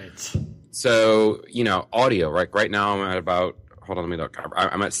thing. Right. So, audio, right? Right now I'm at about, hold on, let me look.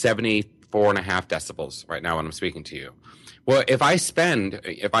 I'm at 74.5 decibels right now when I'm speaking to you. Well, if I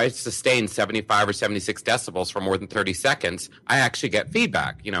sustain 75 or 76 decibels for more than 30 seconds, I actually get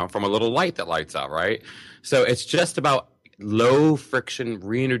feedback, from a little light that lights up, right? So it's just about low friction,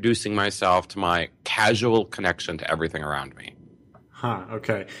 reintroducing myself to my casual connection to everything around me. Huh.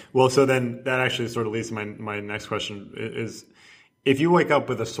 Okay. Well, so then that actually sort of leads to my next question is, if you wake up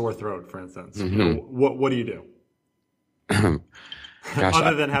with a sore throat, for instance, what do you do? Gosh,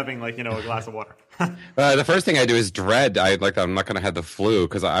 other than having a glass of water? The first thing I do is dread. I'm not going to have the flu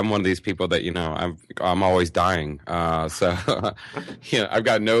because I'm one of these people that I'm always dying. So I've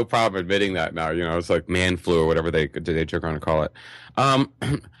got no problem admitting that now. It's like man flu or whatever they joke around to call it.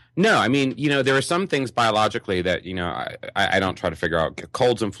 No, I mean there are some things biologically that I don't try to figure out.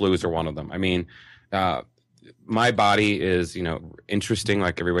 Colds and flus are one of them. I mean, my body is interesting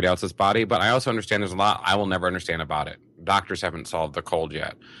like everybody else's body, but I also understand there's a lot I will never understand about it. Doctors haven't solved the cold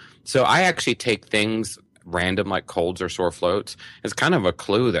yet. So I actually take things random like colds or sore throats as kind of a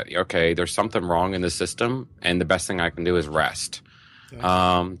clue that, okay, there's something wrong in the system and the best thing I can do is rest.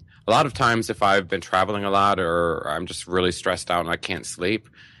 Yeah. A lot of times if I've been traveling a lot or I'm just really stressed out and I can't sleep,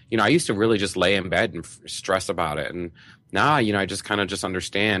 I used to really just lay in bed and stress about it. And now, I just kind of just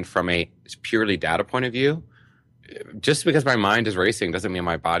understand from a purely data point of view, just because my mind is racing doesn't mean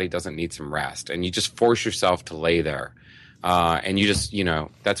my body doesn't need some rest. And you just force yourself to lay there. And you just,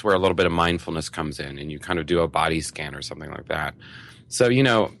 that's where a little bit of mindfulness comes in and you kind of do a body scan or something like that. So,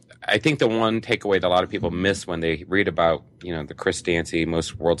 I think the one takeaway that a lot of people miss when they read about, the Chris Dancy,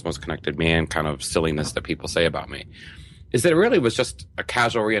 world's most connected man kind of silliness that people say about me is that it really was just a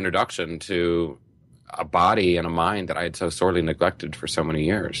casual reintroduction to a body and a mind that I had so sorely neglected for so many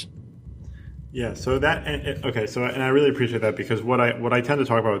years. Yeah. So okay. So, and I really appreciate that because what I tend to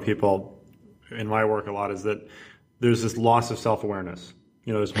talk about with people in my work a lot is that there's this loss of self-awareness.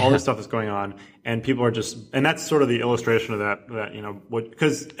 There's all this stuff that's going on, and people are just, and that's sort of the illustration of that,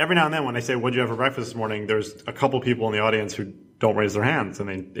 because every now and then when I say, what'd you have for breakfast this morning, there's a couple people in the audience who don't raise their hands,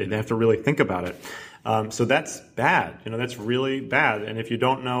 and they have to really think about it. So that's bad. That's really bad. And if you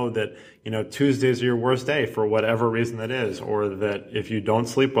don't know that, Tuesdays are your worst day for whatever reason that is, or that if you don't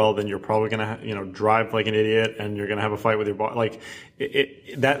sleep well, then you're probably going to, drive like an idiot and you're going to have a fight with your body. Like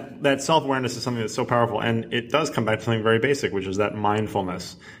that self-awareness is something that's so powerful. And it does come back to something very basic, which is that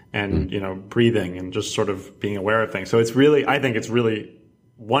mindfulness and, breathing and just sort of being aware of things. So I think it's really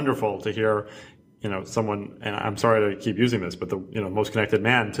wonderful to hear, someone, and I'm sorry to keep using this, but the, most connected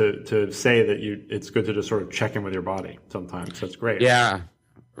man to say that it's good to just sort of check in with your body sometimes. That's great. Yeah.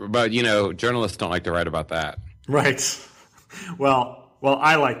 But, journalists don't like to write about that. Right. Well,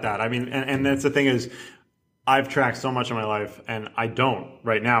 I like that. I mean, and that's the thing is, I've tracked so much in my life, and I don't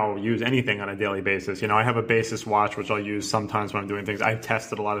right now use anything on a daily basis. I have a basis watch, which I'll use sometimes when I'm doing things. I've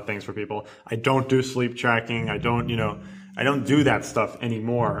tested a lot of things for people. I don't do sleep tracking. I don't do that stuff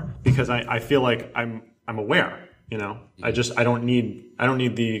anymore because I feel like I'm aware. I don't need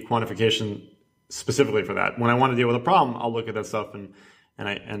the quantification specifically for that. When I want to deal with a problem, I'll look at that stuff and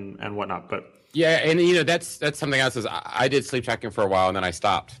whatnot. But yeah, and that's something else. Is I did sleep tracking for a while and then I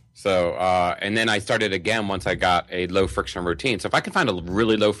stopped. So and then I started again once I got a low friction routine. So if I can find a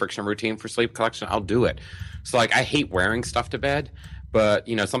really low friction routine for sleep collection, I'll do it. So like I hate wearing stuff to bed, but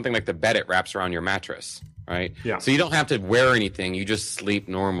something like the bed, it wraps around your mattress, right? Yeah. So you don't have to wear anything. You just sleep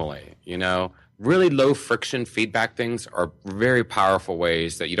normally. Really low friction feedback things are very powerful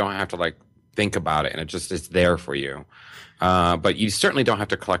ways that you don't have to like think about it, and it's there for you. But you certainly don't have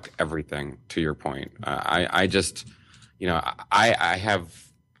to collect everything. To your point, I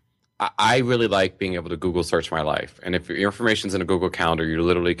really like being able to Google search my life, and if your information's in a Google Calendar, you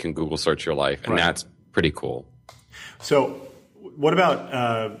literally can Google search your life, and that's pretty cool. So, what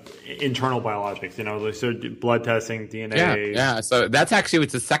about internal biologics? So blood testing, DNA. Yeah. So that's actually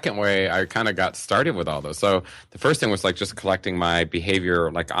it's the second way I kind of got started with all those. So the first thing was like just collecting my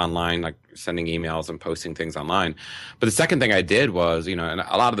behavior like online, like sending emails and posting things online. But the second thing I did was, and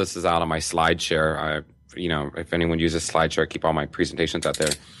a lot of this is out on my SlideShare. If anyone uses SlideShare, I keep all my presentations out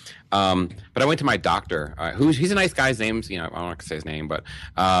there. But I went to my doctor, he's a nice guy. His name's, I don't want to say his name, but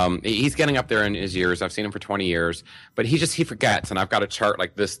he's getting up there in his years. I've seen him for 20 years, but he forgets. And I've got a chart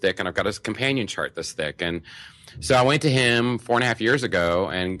like this thick, and I've got his companion chart this thick. And so I went to him 4.5 years ago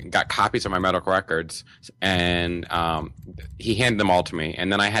and got copies of my medical records, and he handed them all to me.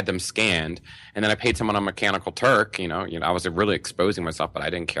 And then I had them scanned, and then I paid someone on Mechanical Turk. I was really exposing myself, but I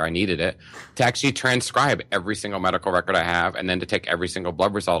didn't care. I needed it to actually transcribe every single medical record I have, and then to take every single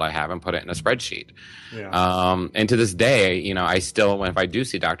blood result I have and put it in a spreadsheet. Yeah. And to this day, I still, if I do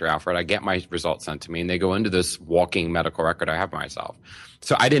see Dr. Alfred, I get my results sent to me, and they go into this walking medical record I have myself.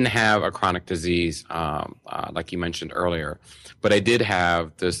 So I didn't have a chronic disease, like you mentioned earlier, but I did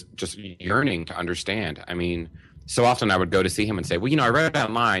have this just yearning to understand. I mean, so often I would go to see him and say, well, I read it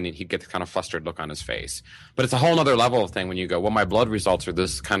online, and he'd get this kind of flustered look on his face. But it's a whole other level of thing when you go, well, my blood results are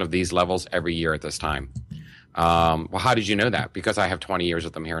these levels every year at this time. Well, how did you know that? Because I have 20 years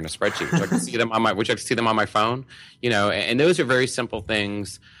of them here in a spreadsheet. Would you like to see them on my phone? And those are very simple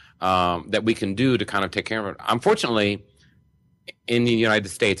things that we can do to kind of take care of it. Unfortunately, in the United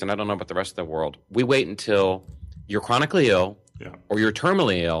States, and I don't know about the rest of the world, we wait until you're chronically ill or you're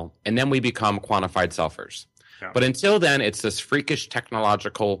terminally ill, and then we become quantified selfers. Yeah. But until then, it's this freakish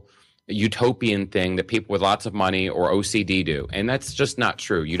technological utopian thing that people with lots of money or OCD do. And that's just not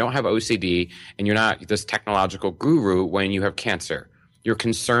true. You don't have OCD, and you're not this technological guru when you have cancer. You're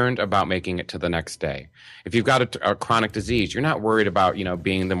concerned about making it to the next day. If you've got a chronic disease, you're not worried about,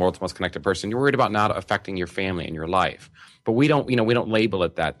 being the world's most connected person. You're worried about not affecting your family and your life. But we don't label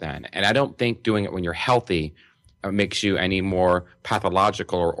it that then. And I don't think doing it when you're healthy makes you any more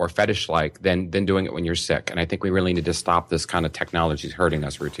pathological or fetish-like than doing it when you're sick. And I think we really need to stop this kind of technology hurting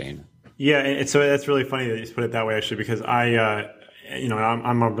us routine. Yeah, and so that's really funny that you put it that way, actually, because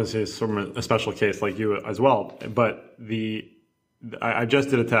I'm obviously sort of a special case like you as well. But I just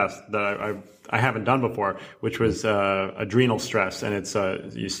did a test that I haven't done before, which was adrenal stress, and it's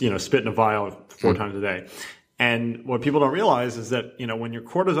you spit in a vial 4 times a day. And what people don't realize is that, when your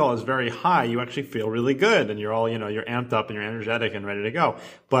cortisol is very high, you actually feel really good, and you're all, you're amped up and you're energetic and ready to go.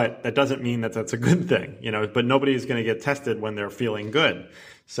 But that doesn't mean that that's a good thing, but nobody's going to get tested when they're feeling good.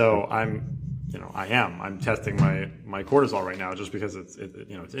 So I'm testing my cortisol right now just because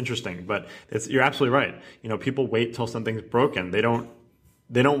it's interesting, but you're absolutely right. People wait till something's broken. They don't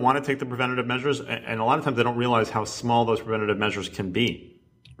want to take the preventative measures. And a lot of times they don't realize how small those preventative measures can be.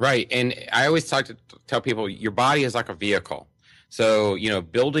 Right. And I always tell people your body is like a vehicle. So,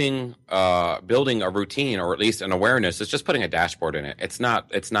 building a routine, or at least an awareness, is just putting a dashboard in it. It's not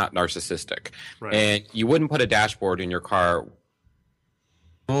narcissistic. Right. And you wouldn't put a dashboard in your car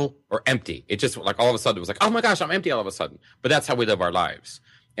or empty. It just like all of a sudden it was like, oh my gosh, I'm empty all of a sudden. But that's how we live our lives.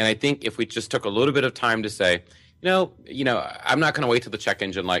 And I think if we just took a little bit of time to say, I'm not going to wait till the check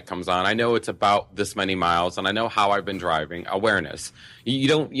engine light comes on. I know it's about this many miles, and I know how I've been driving. Awareness.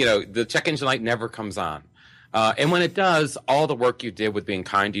 The check engine light never comes on. And when it does, all the work you did with being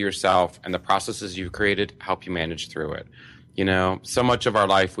kind to yourself and the processes you've created help you manage through it. So much of our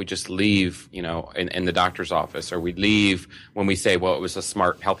life we just leave, in the doctor's office, or we leave when we say, well, it was a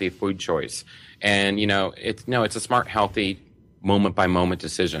smart, healthy food choice. And, it's a smart, healthy, moment by moment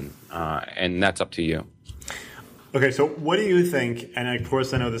decision. And that's up to you. Okay, so what do you think, and of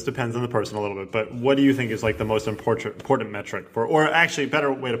course I know this depends on the person a little bit, but what do you think is like the most important metric for, or actually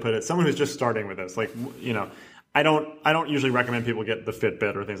better way to put it, someone who's just starting with this, like, you know, I don't usually recommend people get the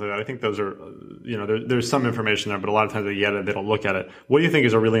Fitbit or things like that. I think those are, you know, there's some information there, but a lot of times they get it, they don't look at it. What do you think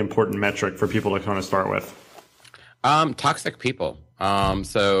is a really important metric for people to kind of start with? Toxic people.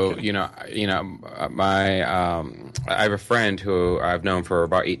 So, you know, I have a friend who I've known for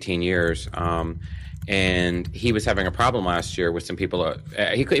about 18 years. And he was having a problem last year with some people.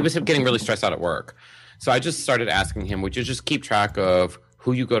 He was getting really stressed out at work. So I just started asking him, would you just keep track of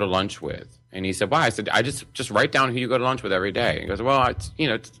who you go to lunch with? And he said, why? I said, I just write down who you go to lunch with every day. He goes, well,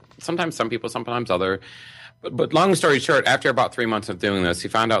 it's sometimes some people, sometimes other. But long story short, after about 3 months of doing this, he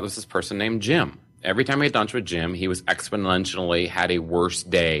found out this person named Jim. Every time he had lunch with Jim, he was exponentially had a worse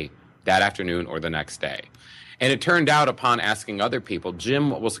day that afternoon or the next day. And it turned out upon asking other people,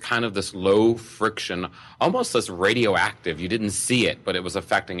 Jim was kind of this low friction, almost this radioactive. You didn't see it, but it was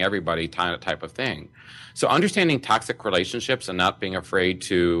affecting everybody type of thing. So understanding toxic relationships and not being afraid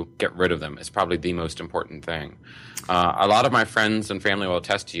to get rid of them is probably the most important thing. A lot of my friends and family will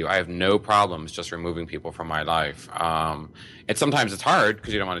attest to you. I have no problems just removing people from my life. And sometimes it's hard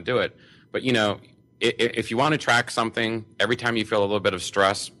because you don't want to do it. But, you know, if you want to track something, every time you feel a little bit of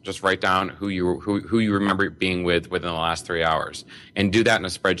stress, just write down who you remember being with within the last 3 hours, and do that in a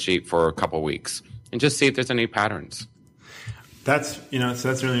spreadsheet for a couple of weeks, and just see if there's any patterns. That's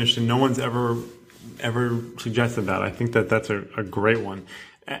that's really interesting. No one's ever suggested that. I think that's a great one.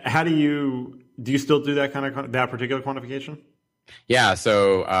 How do you still do that that particular quantification? Yeah,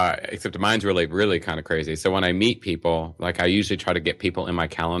 so except mine's really kind of crazy. So when I meet people, like I usually try to get people in my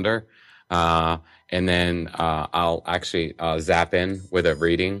calendar. And then I'll actually zap in with a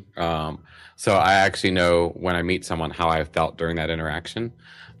reading. So I actually know when I meet someone how I felt during that interaction.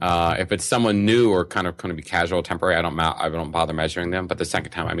 If it's someone new or kind of going to be casual, temporary, I don't bother measuring them. But the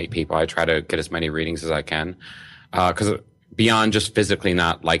second time I meet people, I try to get as many readings as I can. Because beyond just physically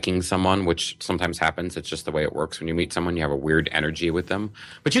not liking someone, which sometimes happens, it's just the way it works. When you meet someone, you have a weird energy with them.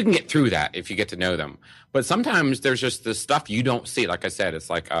 But you can get through that if you get to know them. But sometimes there's just this stuff you don't see. Like I said, it's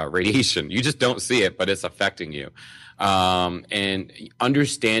like radiation. You just don't see it, but it's affecting you. And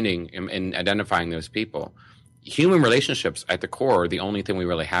understanding and identifying those people. Human relationships at the core are the only thing we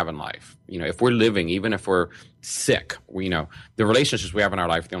really have in life. You know, if we're living, even if we're sick, the relationships we have in our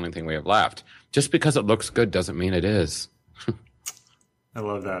life are the only thing we have left. Just because it looks good doesn't mean it is. I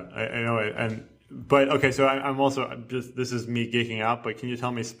love that. I know it. But okay, so I'm also this is me geeking out, but can you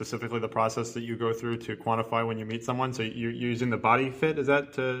tell me specifically the process that you go through to quantify when you meet someone? So you're using the body fit, is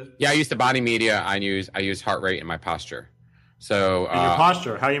that Yeah, I use the body media. I use heart rate and my posture. So and your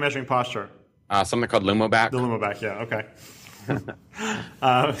posture, how are you measuring posture? Something called Lumobac. The Lumobac, yeah, okay.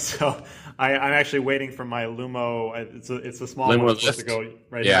 So I'm actually waiting for my Lumo. It's a small Lumo one supposed to go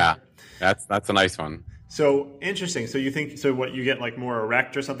right yeah, there. that's a nice one. So interesting. So you think what you get like more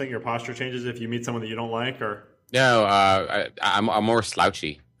erect or something? Your posture changes if you meet someone that you don't like, or no? I'm more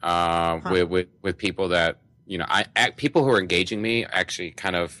slouchy with people that people who are engaging me actually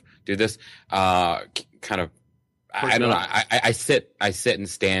kind of do this. I don't know. I sit and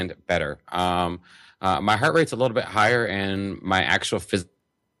stand better. My heart rate's a little bit higher, and my actual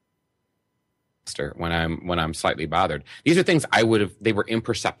when I'm slightly bothered. These are things they were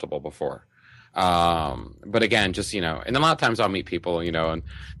imperceptible before. But again, just, and a lot of times I'll meet people, and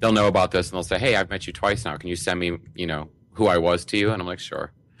they'll know about this and they'll say, hey, I've met you twice now. Can you send me, who I was to you? And I'm like,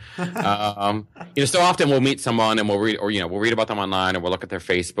 sure. So often we'll meet someone and we'll read about them online, or we'll look at their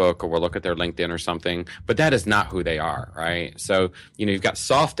Facebook, or we'll look at their LinkedIn or something, but that is not who they are, right? So, you've got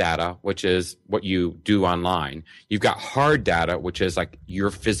soft data, which is what you do online. You've got hard data, which is like your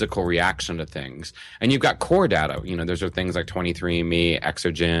physical reaction to things. And you've got core data. Those are things like 23andMe,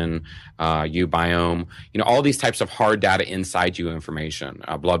 Exogen, Ubiome, all these types of hard data inside you information,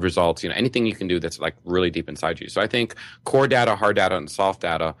 blood results, anything you can do that's like really deep inside you. So I think core data, hard data, and soft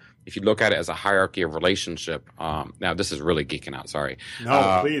data, if you look at it as a hierarchy of relationship, now this is really geeking out, sorry.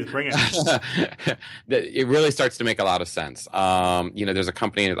 No, please bring it. It really starts to make a lot of sense. There's a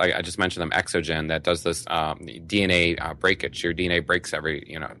company, like I just mentioned them, Exogen, that does this DNA breakage. Your DNA breaks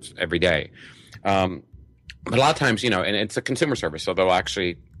every day. But a lot of times, and it's a consumer service, so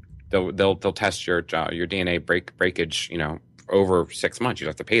they'll test your DNA breakage, over 6 months. You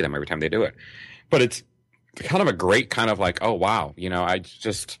have to pay them every time they do it. But it's kind of a great kind of like, oh, wow,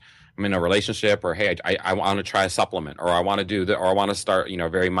 I'm in a relationship, or hey, I want to try a supplement, or I want to do that, or I want to start, a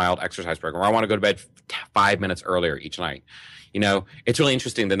very mild exercise program, or I want to go to bed 5 minutes earlier each night. It's really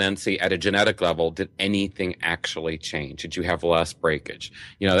interesting to then see at a genetic level, did anything actually change? Did you have less breakage?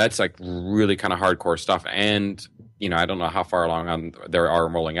 That's like really kind of hardcore stuff. And I don't know how far along on they are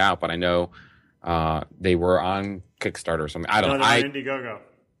rolling out, but I know they were on Kickstarter or something. I don't know. Indiegogo.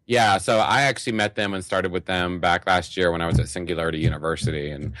 Yeah, so I actually met them and started with them back last year when I was at Singularity University,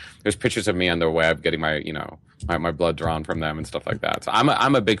 and there's pictures of me on the web getting my my blood drawn from them and stuff like that. So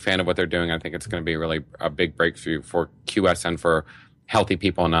I'm a big fan of what they're doing. I think it's going to be really a big breakthrough for QS and for healthy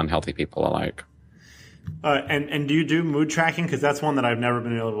people and unhealthy people alike. And do you do mood tracking? Because that's one that I've never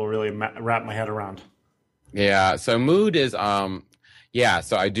been able to really wrap my head around. Yeah, so mood is so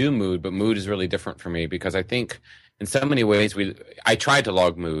I do mood, but mood is really different for me because I think in so many ways I tried to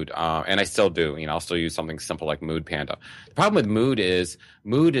log mood, and I still do. I'll still use something simple like Mood Panda. The problem with mood is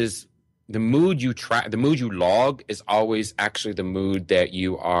the mood you track, the mood you log is always actually the mood that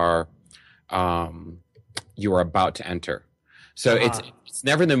you are about to enter. So it's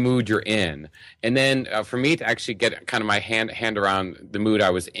never the mood you're in. And then for me to actually get kind of my hand around the mood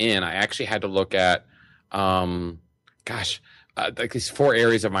I was in, I actually had to look at like these 4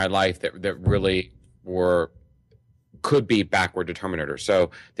 areas of my life that really could be backward determinators. So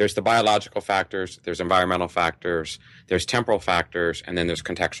there's the biological factors, there's environmental factors, there's temporal factors, and then there's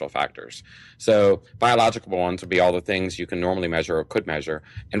contextual factors. So biological ones would be all the things you can normally measure or could measure.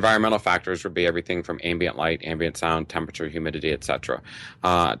 Environmental factors would be everything from ambient light, ambient sound, temperature, humidity, etc.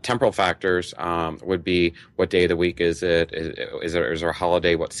 Temporal factors would be what day of the week is it? Is there a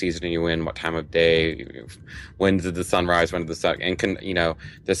holiday? What season are you in? What time of day? When did the sun rise? When did the sun? And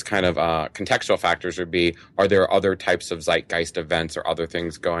this kind of contextual factors would be: are there other types of zeitgeist events or other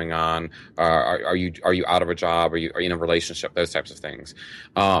things going on? Are you out of a job? Are you in a relationship? Those types of things.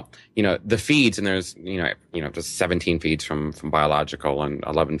 The feeds, and there's just 17 feeds from biological and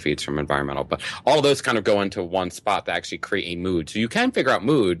 11 feeds from environmental, but all of those kind of go into one spot to actually create a mood. So you can figure out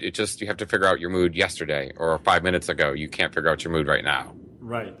mood. You have to figure out your mood yesterday or 5 minutes ago. You can't figure out your mood right now.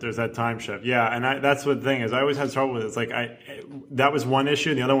 Right. There's that time shift. Yeah. And that's what the thing is. I always had trouble with it. It's like that was one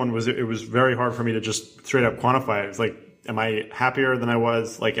issue. The other one was it was very hard for me to just straight up quantify it. It's like, am I happier than I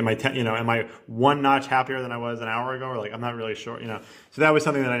was? Like, am I one notch happier than I was an hour ago? Or like, I'm not really sure, So that was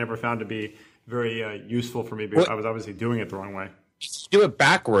something that I never found to be very useful for me because I was obviously doing it the wrong way. Do it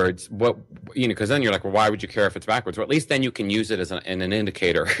backwards, because then you're like, well, why would you care if it's backwards? Well, at least then you can use it as an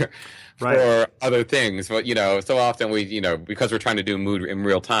indicator for other things. But so often because we're trying to do mood in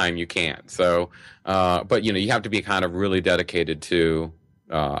real time, you can't. So, but you have to be kind of really dedicated to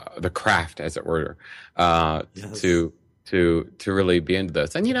the craft, as it were, yes. to really be into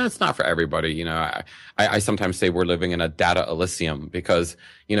this. And it's not for everybody. I sometimes say we're living in a data elysium because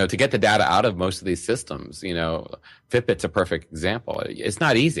to get the data out of most of these systems, Fitbit's a perfect example. It's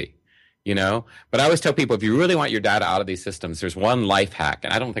not easy, but I always tell people, if you really want your data out of these systems, there's one life hack.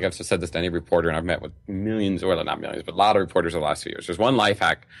 And I don't think I've said this to any reporter, and I've met with millions, or not millions, but a lot of reporters in the last few years. There's one life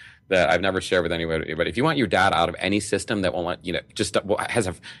hack that I've never shared with anybody, but if you want your data out of any system that won't let, has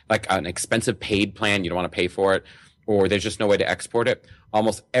an expensive paid plan, you don't want to pay for it, or there's just no way to export it,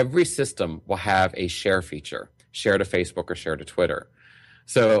 almost every system will have a share feature, share to Facebook or share to Twitter.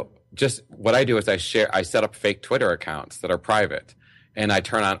 So just what I do is I set up fake Twitter accounts that are private, and I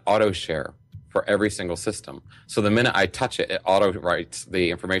turn on auto share for every single system. So the minute I touch it, it auto writes the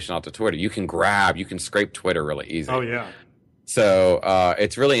information out to Twitter. You can scrape Twitter really easy. Oh, yeah. So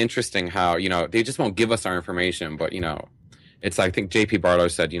it's really interesting how, they just won't give us our information, but, it's I think J.P. Barlow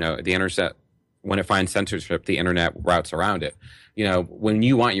said, the internet, when it finds censorship, the internet routes around it. When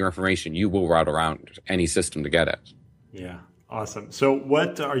you want your information, you will route around any system to get it. Yeah, awesome. So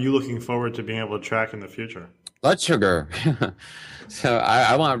what are you looking forward to being able to track in the future? Blood sugar. So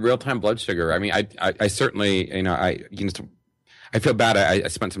I want real-time blood sugar. I mean, I certainly, I feel bad. I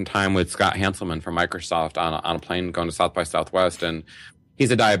spent some time with Scott Hanselman from Microsoft on a plane going to South by Southwest, and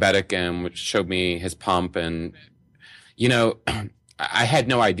he's a diabetic and showed me his pump. And, I had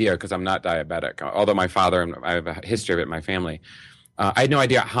no idea because I'm not diabetic, although my father, and I have a history of it in my family. I had no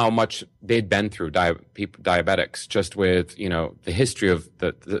idea how much they'd been through diabetics, just with, the history of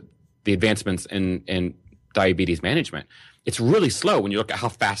the advancements in diabetes management. It's really slow when you look at how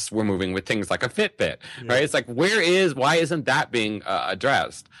fast we're moving with things like a Fitbit, right? It's like, why isn't that being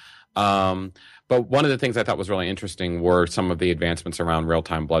addressed? But one of the things I thought was really interesting were some of the advancements around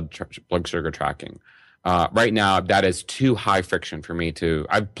real-time blood sugar tracking. Right now, that is too high friction for me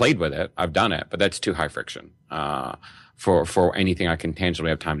I've played with it, I've done it, but that's too high friction for anything I can tangibly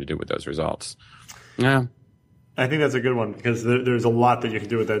have time to do with those results. Yeah. I think that's a good one because there's a lot that you can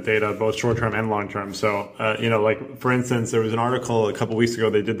do with that data, both short-term and long-term. So, like for instance, there was an article a couple weeks ago.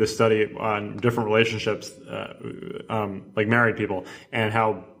 They did this study on different relationships, like married people, and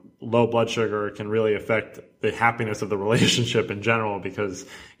how low blood sugar can really affect the happiness of the relationship in general, because,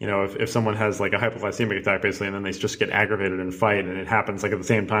 if someone has like a hypoglycemic attack basically, and then they just get aggravated and fight, and it happens like at the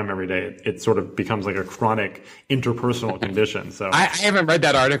same time every day, it sort of becomes like a chronic interpersonal condition. So I haven't read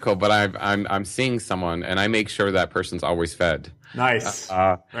that article, but I'm seeing someone, and I make sure that person's always fed. Nice.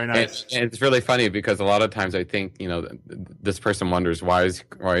 Very nice. And it's really funny because a lot of times I think, this person wonders why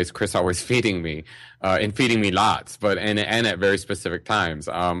is Chris always feeding me, and feeding me lots, but and at very specific times.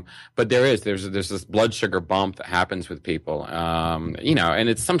 But there's this blood sugar bump that happens with people,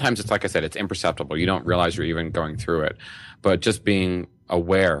 and sometimes it's like I said, it's imperceptible. You don't realize you're even going through it, but just being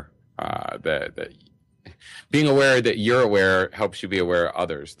aware being aware that you're aware helps you be aware of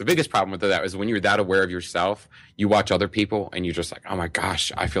others. The biggest problem with that is when you're that aware of yourself, you watch other people and you're just like, oh my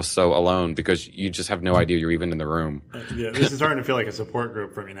gosh, I feel so alone, because you just have no idea you're even in the room. Yeah, this is starting to feel like a support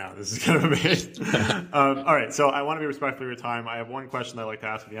group for me now. This is kind of amazing. All right, so I want to be respectful of your time. I have one question that I'd like to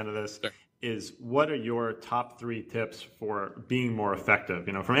ask at the end of this. Sure. Is what are your top 3 tips for being more effective,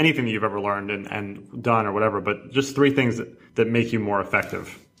 from anything that you've ever learned and done or whatever, but just 3 things that make you more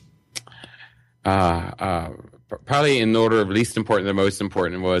effective? Probably in order of least important to most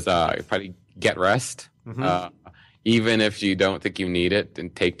important was probably get rest. Mm-hmm. Even if you don't think you need it, then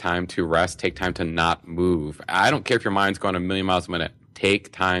take time to rest, take time to not move. I don't care if your mind's going a million miles a minute.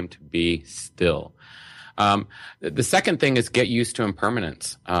 Take time to be still. The second thing is get used to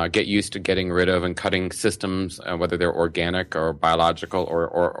impermanence. Get used to getting rid of and cutting systems, whether they're organic or biological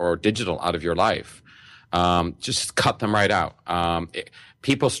or digital, out of your life. Just cut them right out.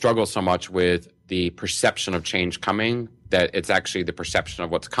 People struggle so much with the perception of change coming that it's actually the perception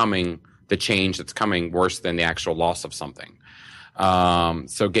of what's coming, the change that's coming, worse than the actual loss of something.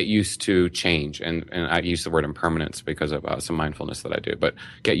 So get used to change, and I use the word impermanence because of some mindfulness that I do. But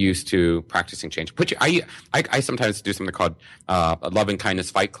get used to practicing change. I sometimes do something called a loving kindness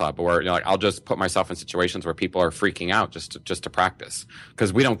fight club, where I'll just put myself in situations where people are freaking out just to practice,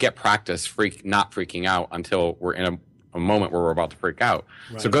 because we don't get practice not freaking out until we're in a moment where we're about to freak out.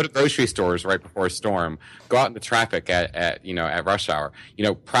 Right. So go to grocery stores right before a storm. Go out in the traffic at rush hour.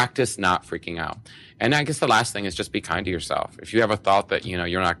 Practice not freaking out. And I guess the last thing is just be kind to yourself. If you have a thought that,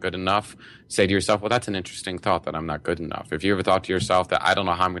 you're not good enough, say to yourself, well, that's an interesting thought that I'm not good enough. If you ever thought to yourself that I don't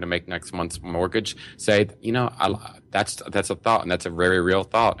know how I'm going to make next month's mortgage, say, that's a thought, and that's a very real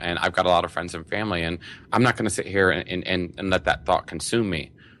thought. And I've got a lot of friends and family, and I'm not going to sit here and let that thought consume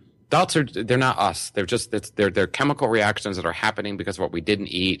me. Thoughts they're not us. They're chemical reactions that are happening because of what we didn't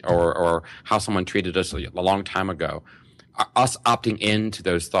eat or how someone treated us a long time ago. Us opting into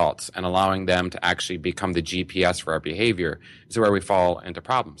those thoughts and allowing them to actually become the GPS for our behavior is where we fall into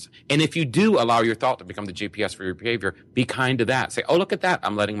problems. And if you do allow your thought to become the GPS for your behavior, be kind to that. Say, oh, look at that.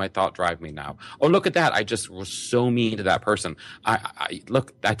 I'm letting my thought drive me now. Oh, look at that. I just was so mean to that person.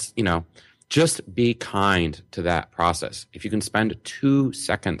 Look, that's, just be kind to that process. If you can spend 2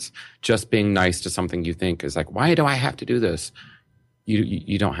 seconds just being nice to something you think is like, why do I have to do this?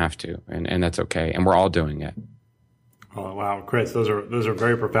 You don't have to, and that's okay. And we're all doing it. Oh, wow, Chris, those are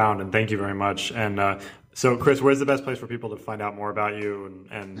very profound, and thank you very much. And so, Chris, where's the best place for people to find out more about you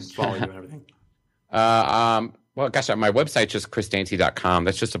and follow you and everything? Well, gosh, my website's just chrisdancy.com.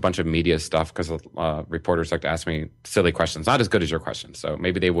 That's just a bunch of media stuff because reporters like to ask me silly questions, not as good as your questions. So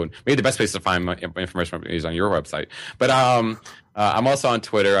maybe the best place to find my information is on your website. But I'm also on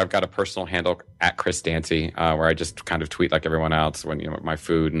Twitter. I've got a personal handle at Chris Dancy, where I just kind of tweet like everyone else when my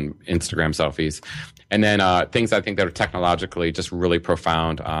food and Instagram selfies. And then things I think that are technologically just really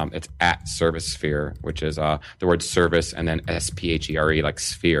profound. It's at Servicesphere, which is the word service and then SPHERE, like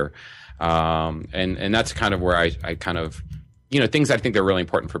sphere. And that's kind of where I kind of, things I think are really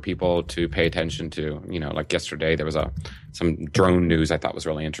important for people to pay attention to. Like yesterday there was some drone news I thought was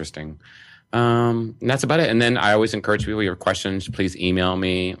really interesting. And that's about it. And then I always encourage people, you have questions, please email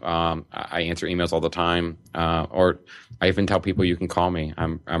me. I answer emails all the time. Or I even tell people you can call me.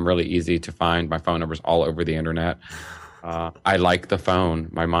 I'm really easy to find. My phone number's all over the internet. I like the phone.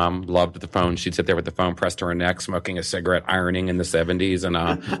 My mom loved the phone. She'd sit there with the phone pressed to her neck, smoking a cigarette, ironing in the 70s. And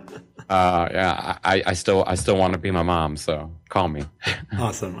I still want to be my mom. So call me.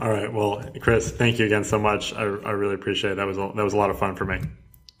 Awesome. All right. Well, Chris, thank you again so much. I really appreciate it. That was a lot of fun for me.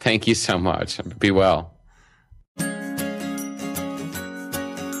 Thank you so much. Be well.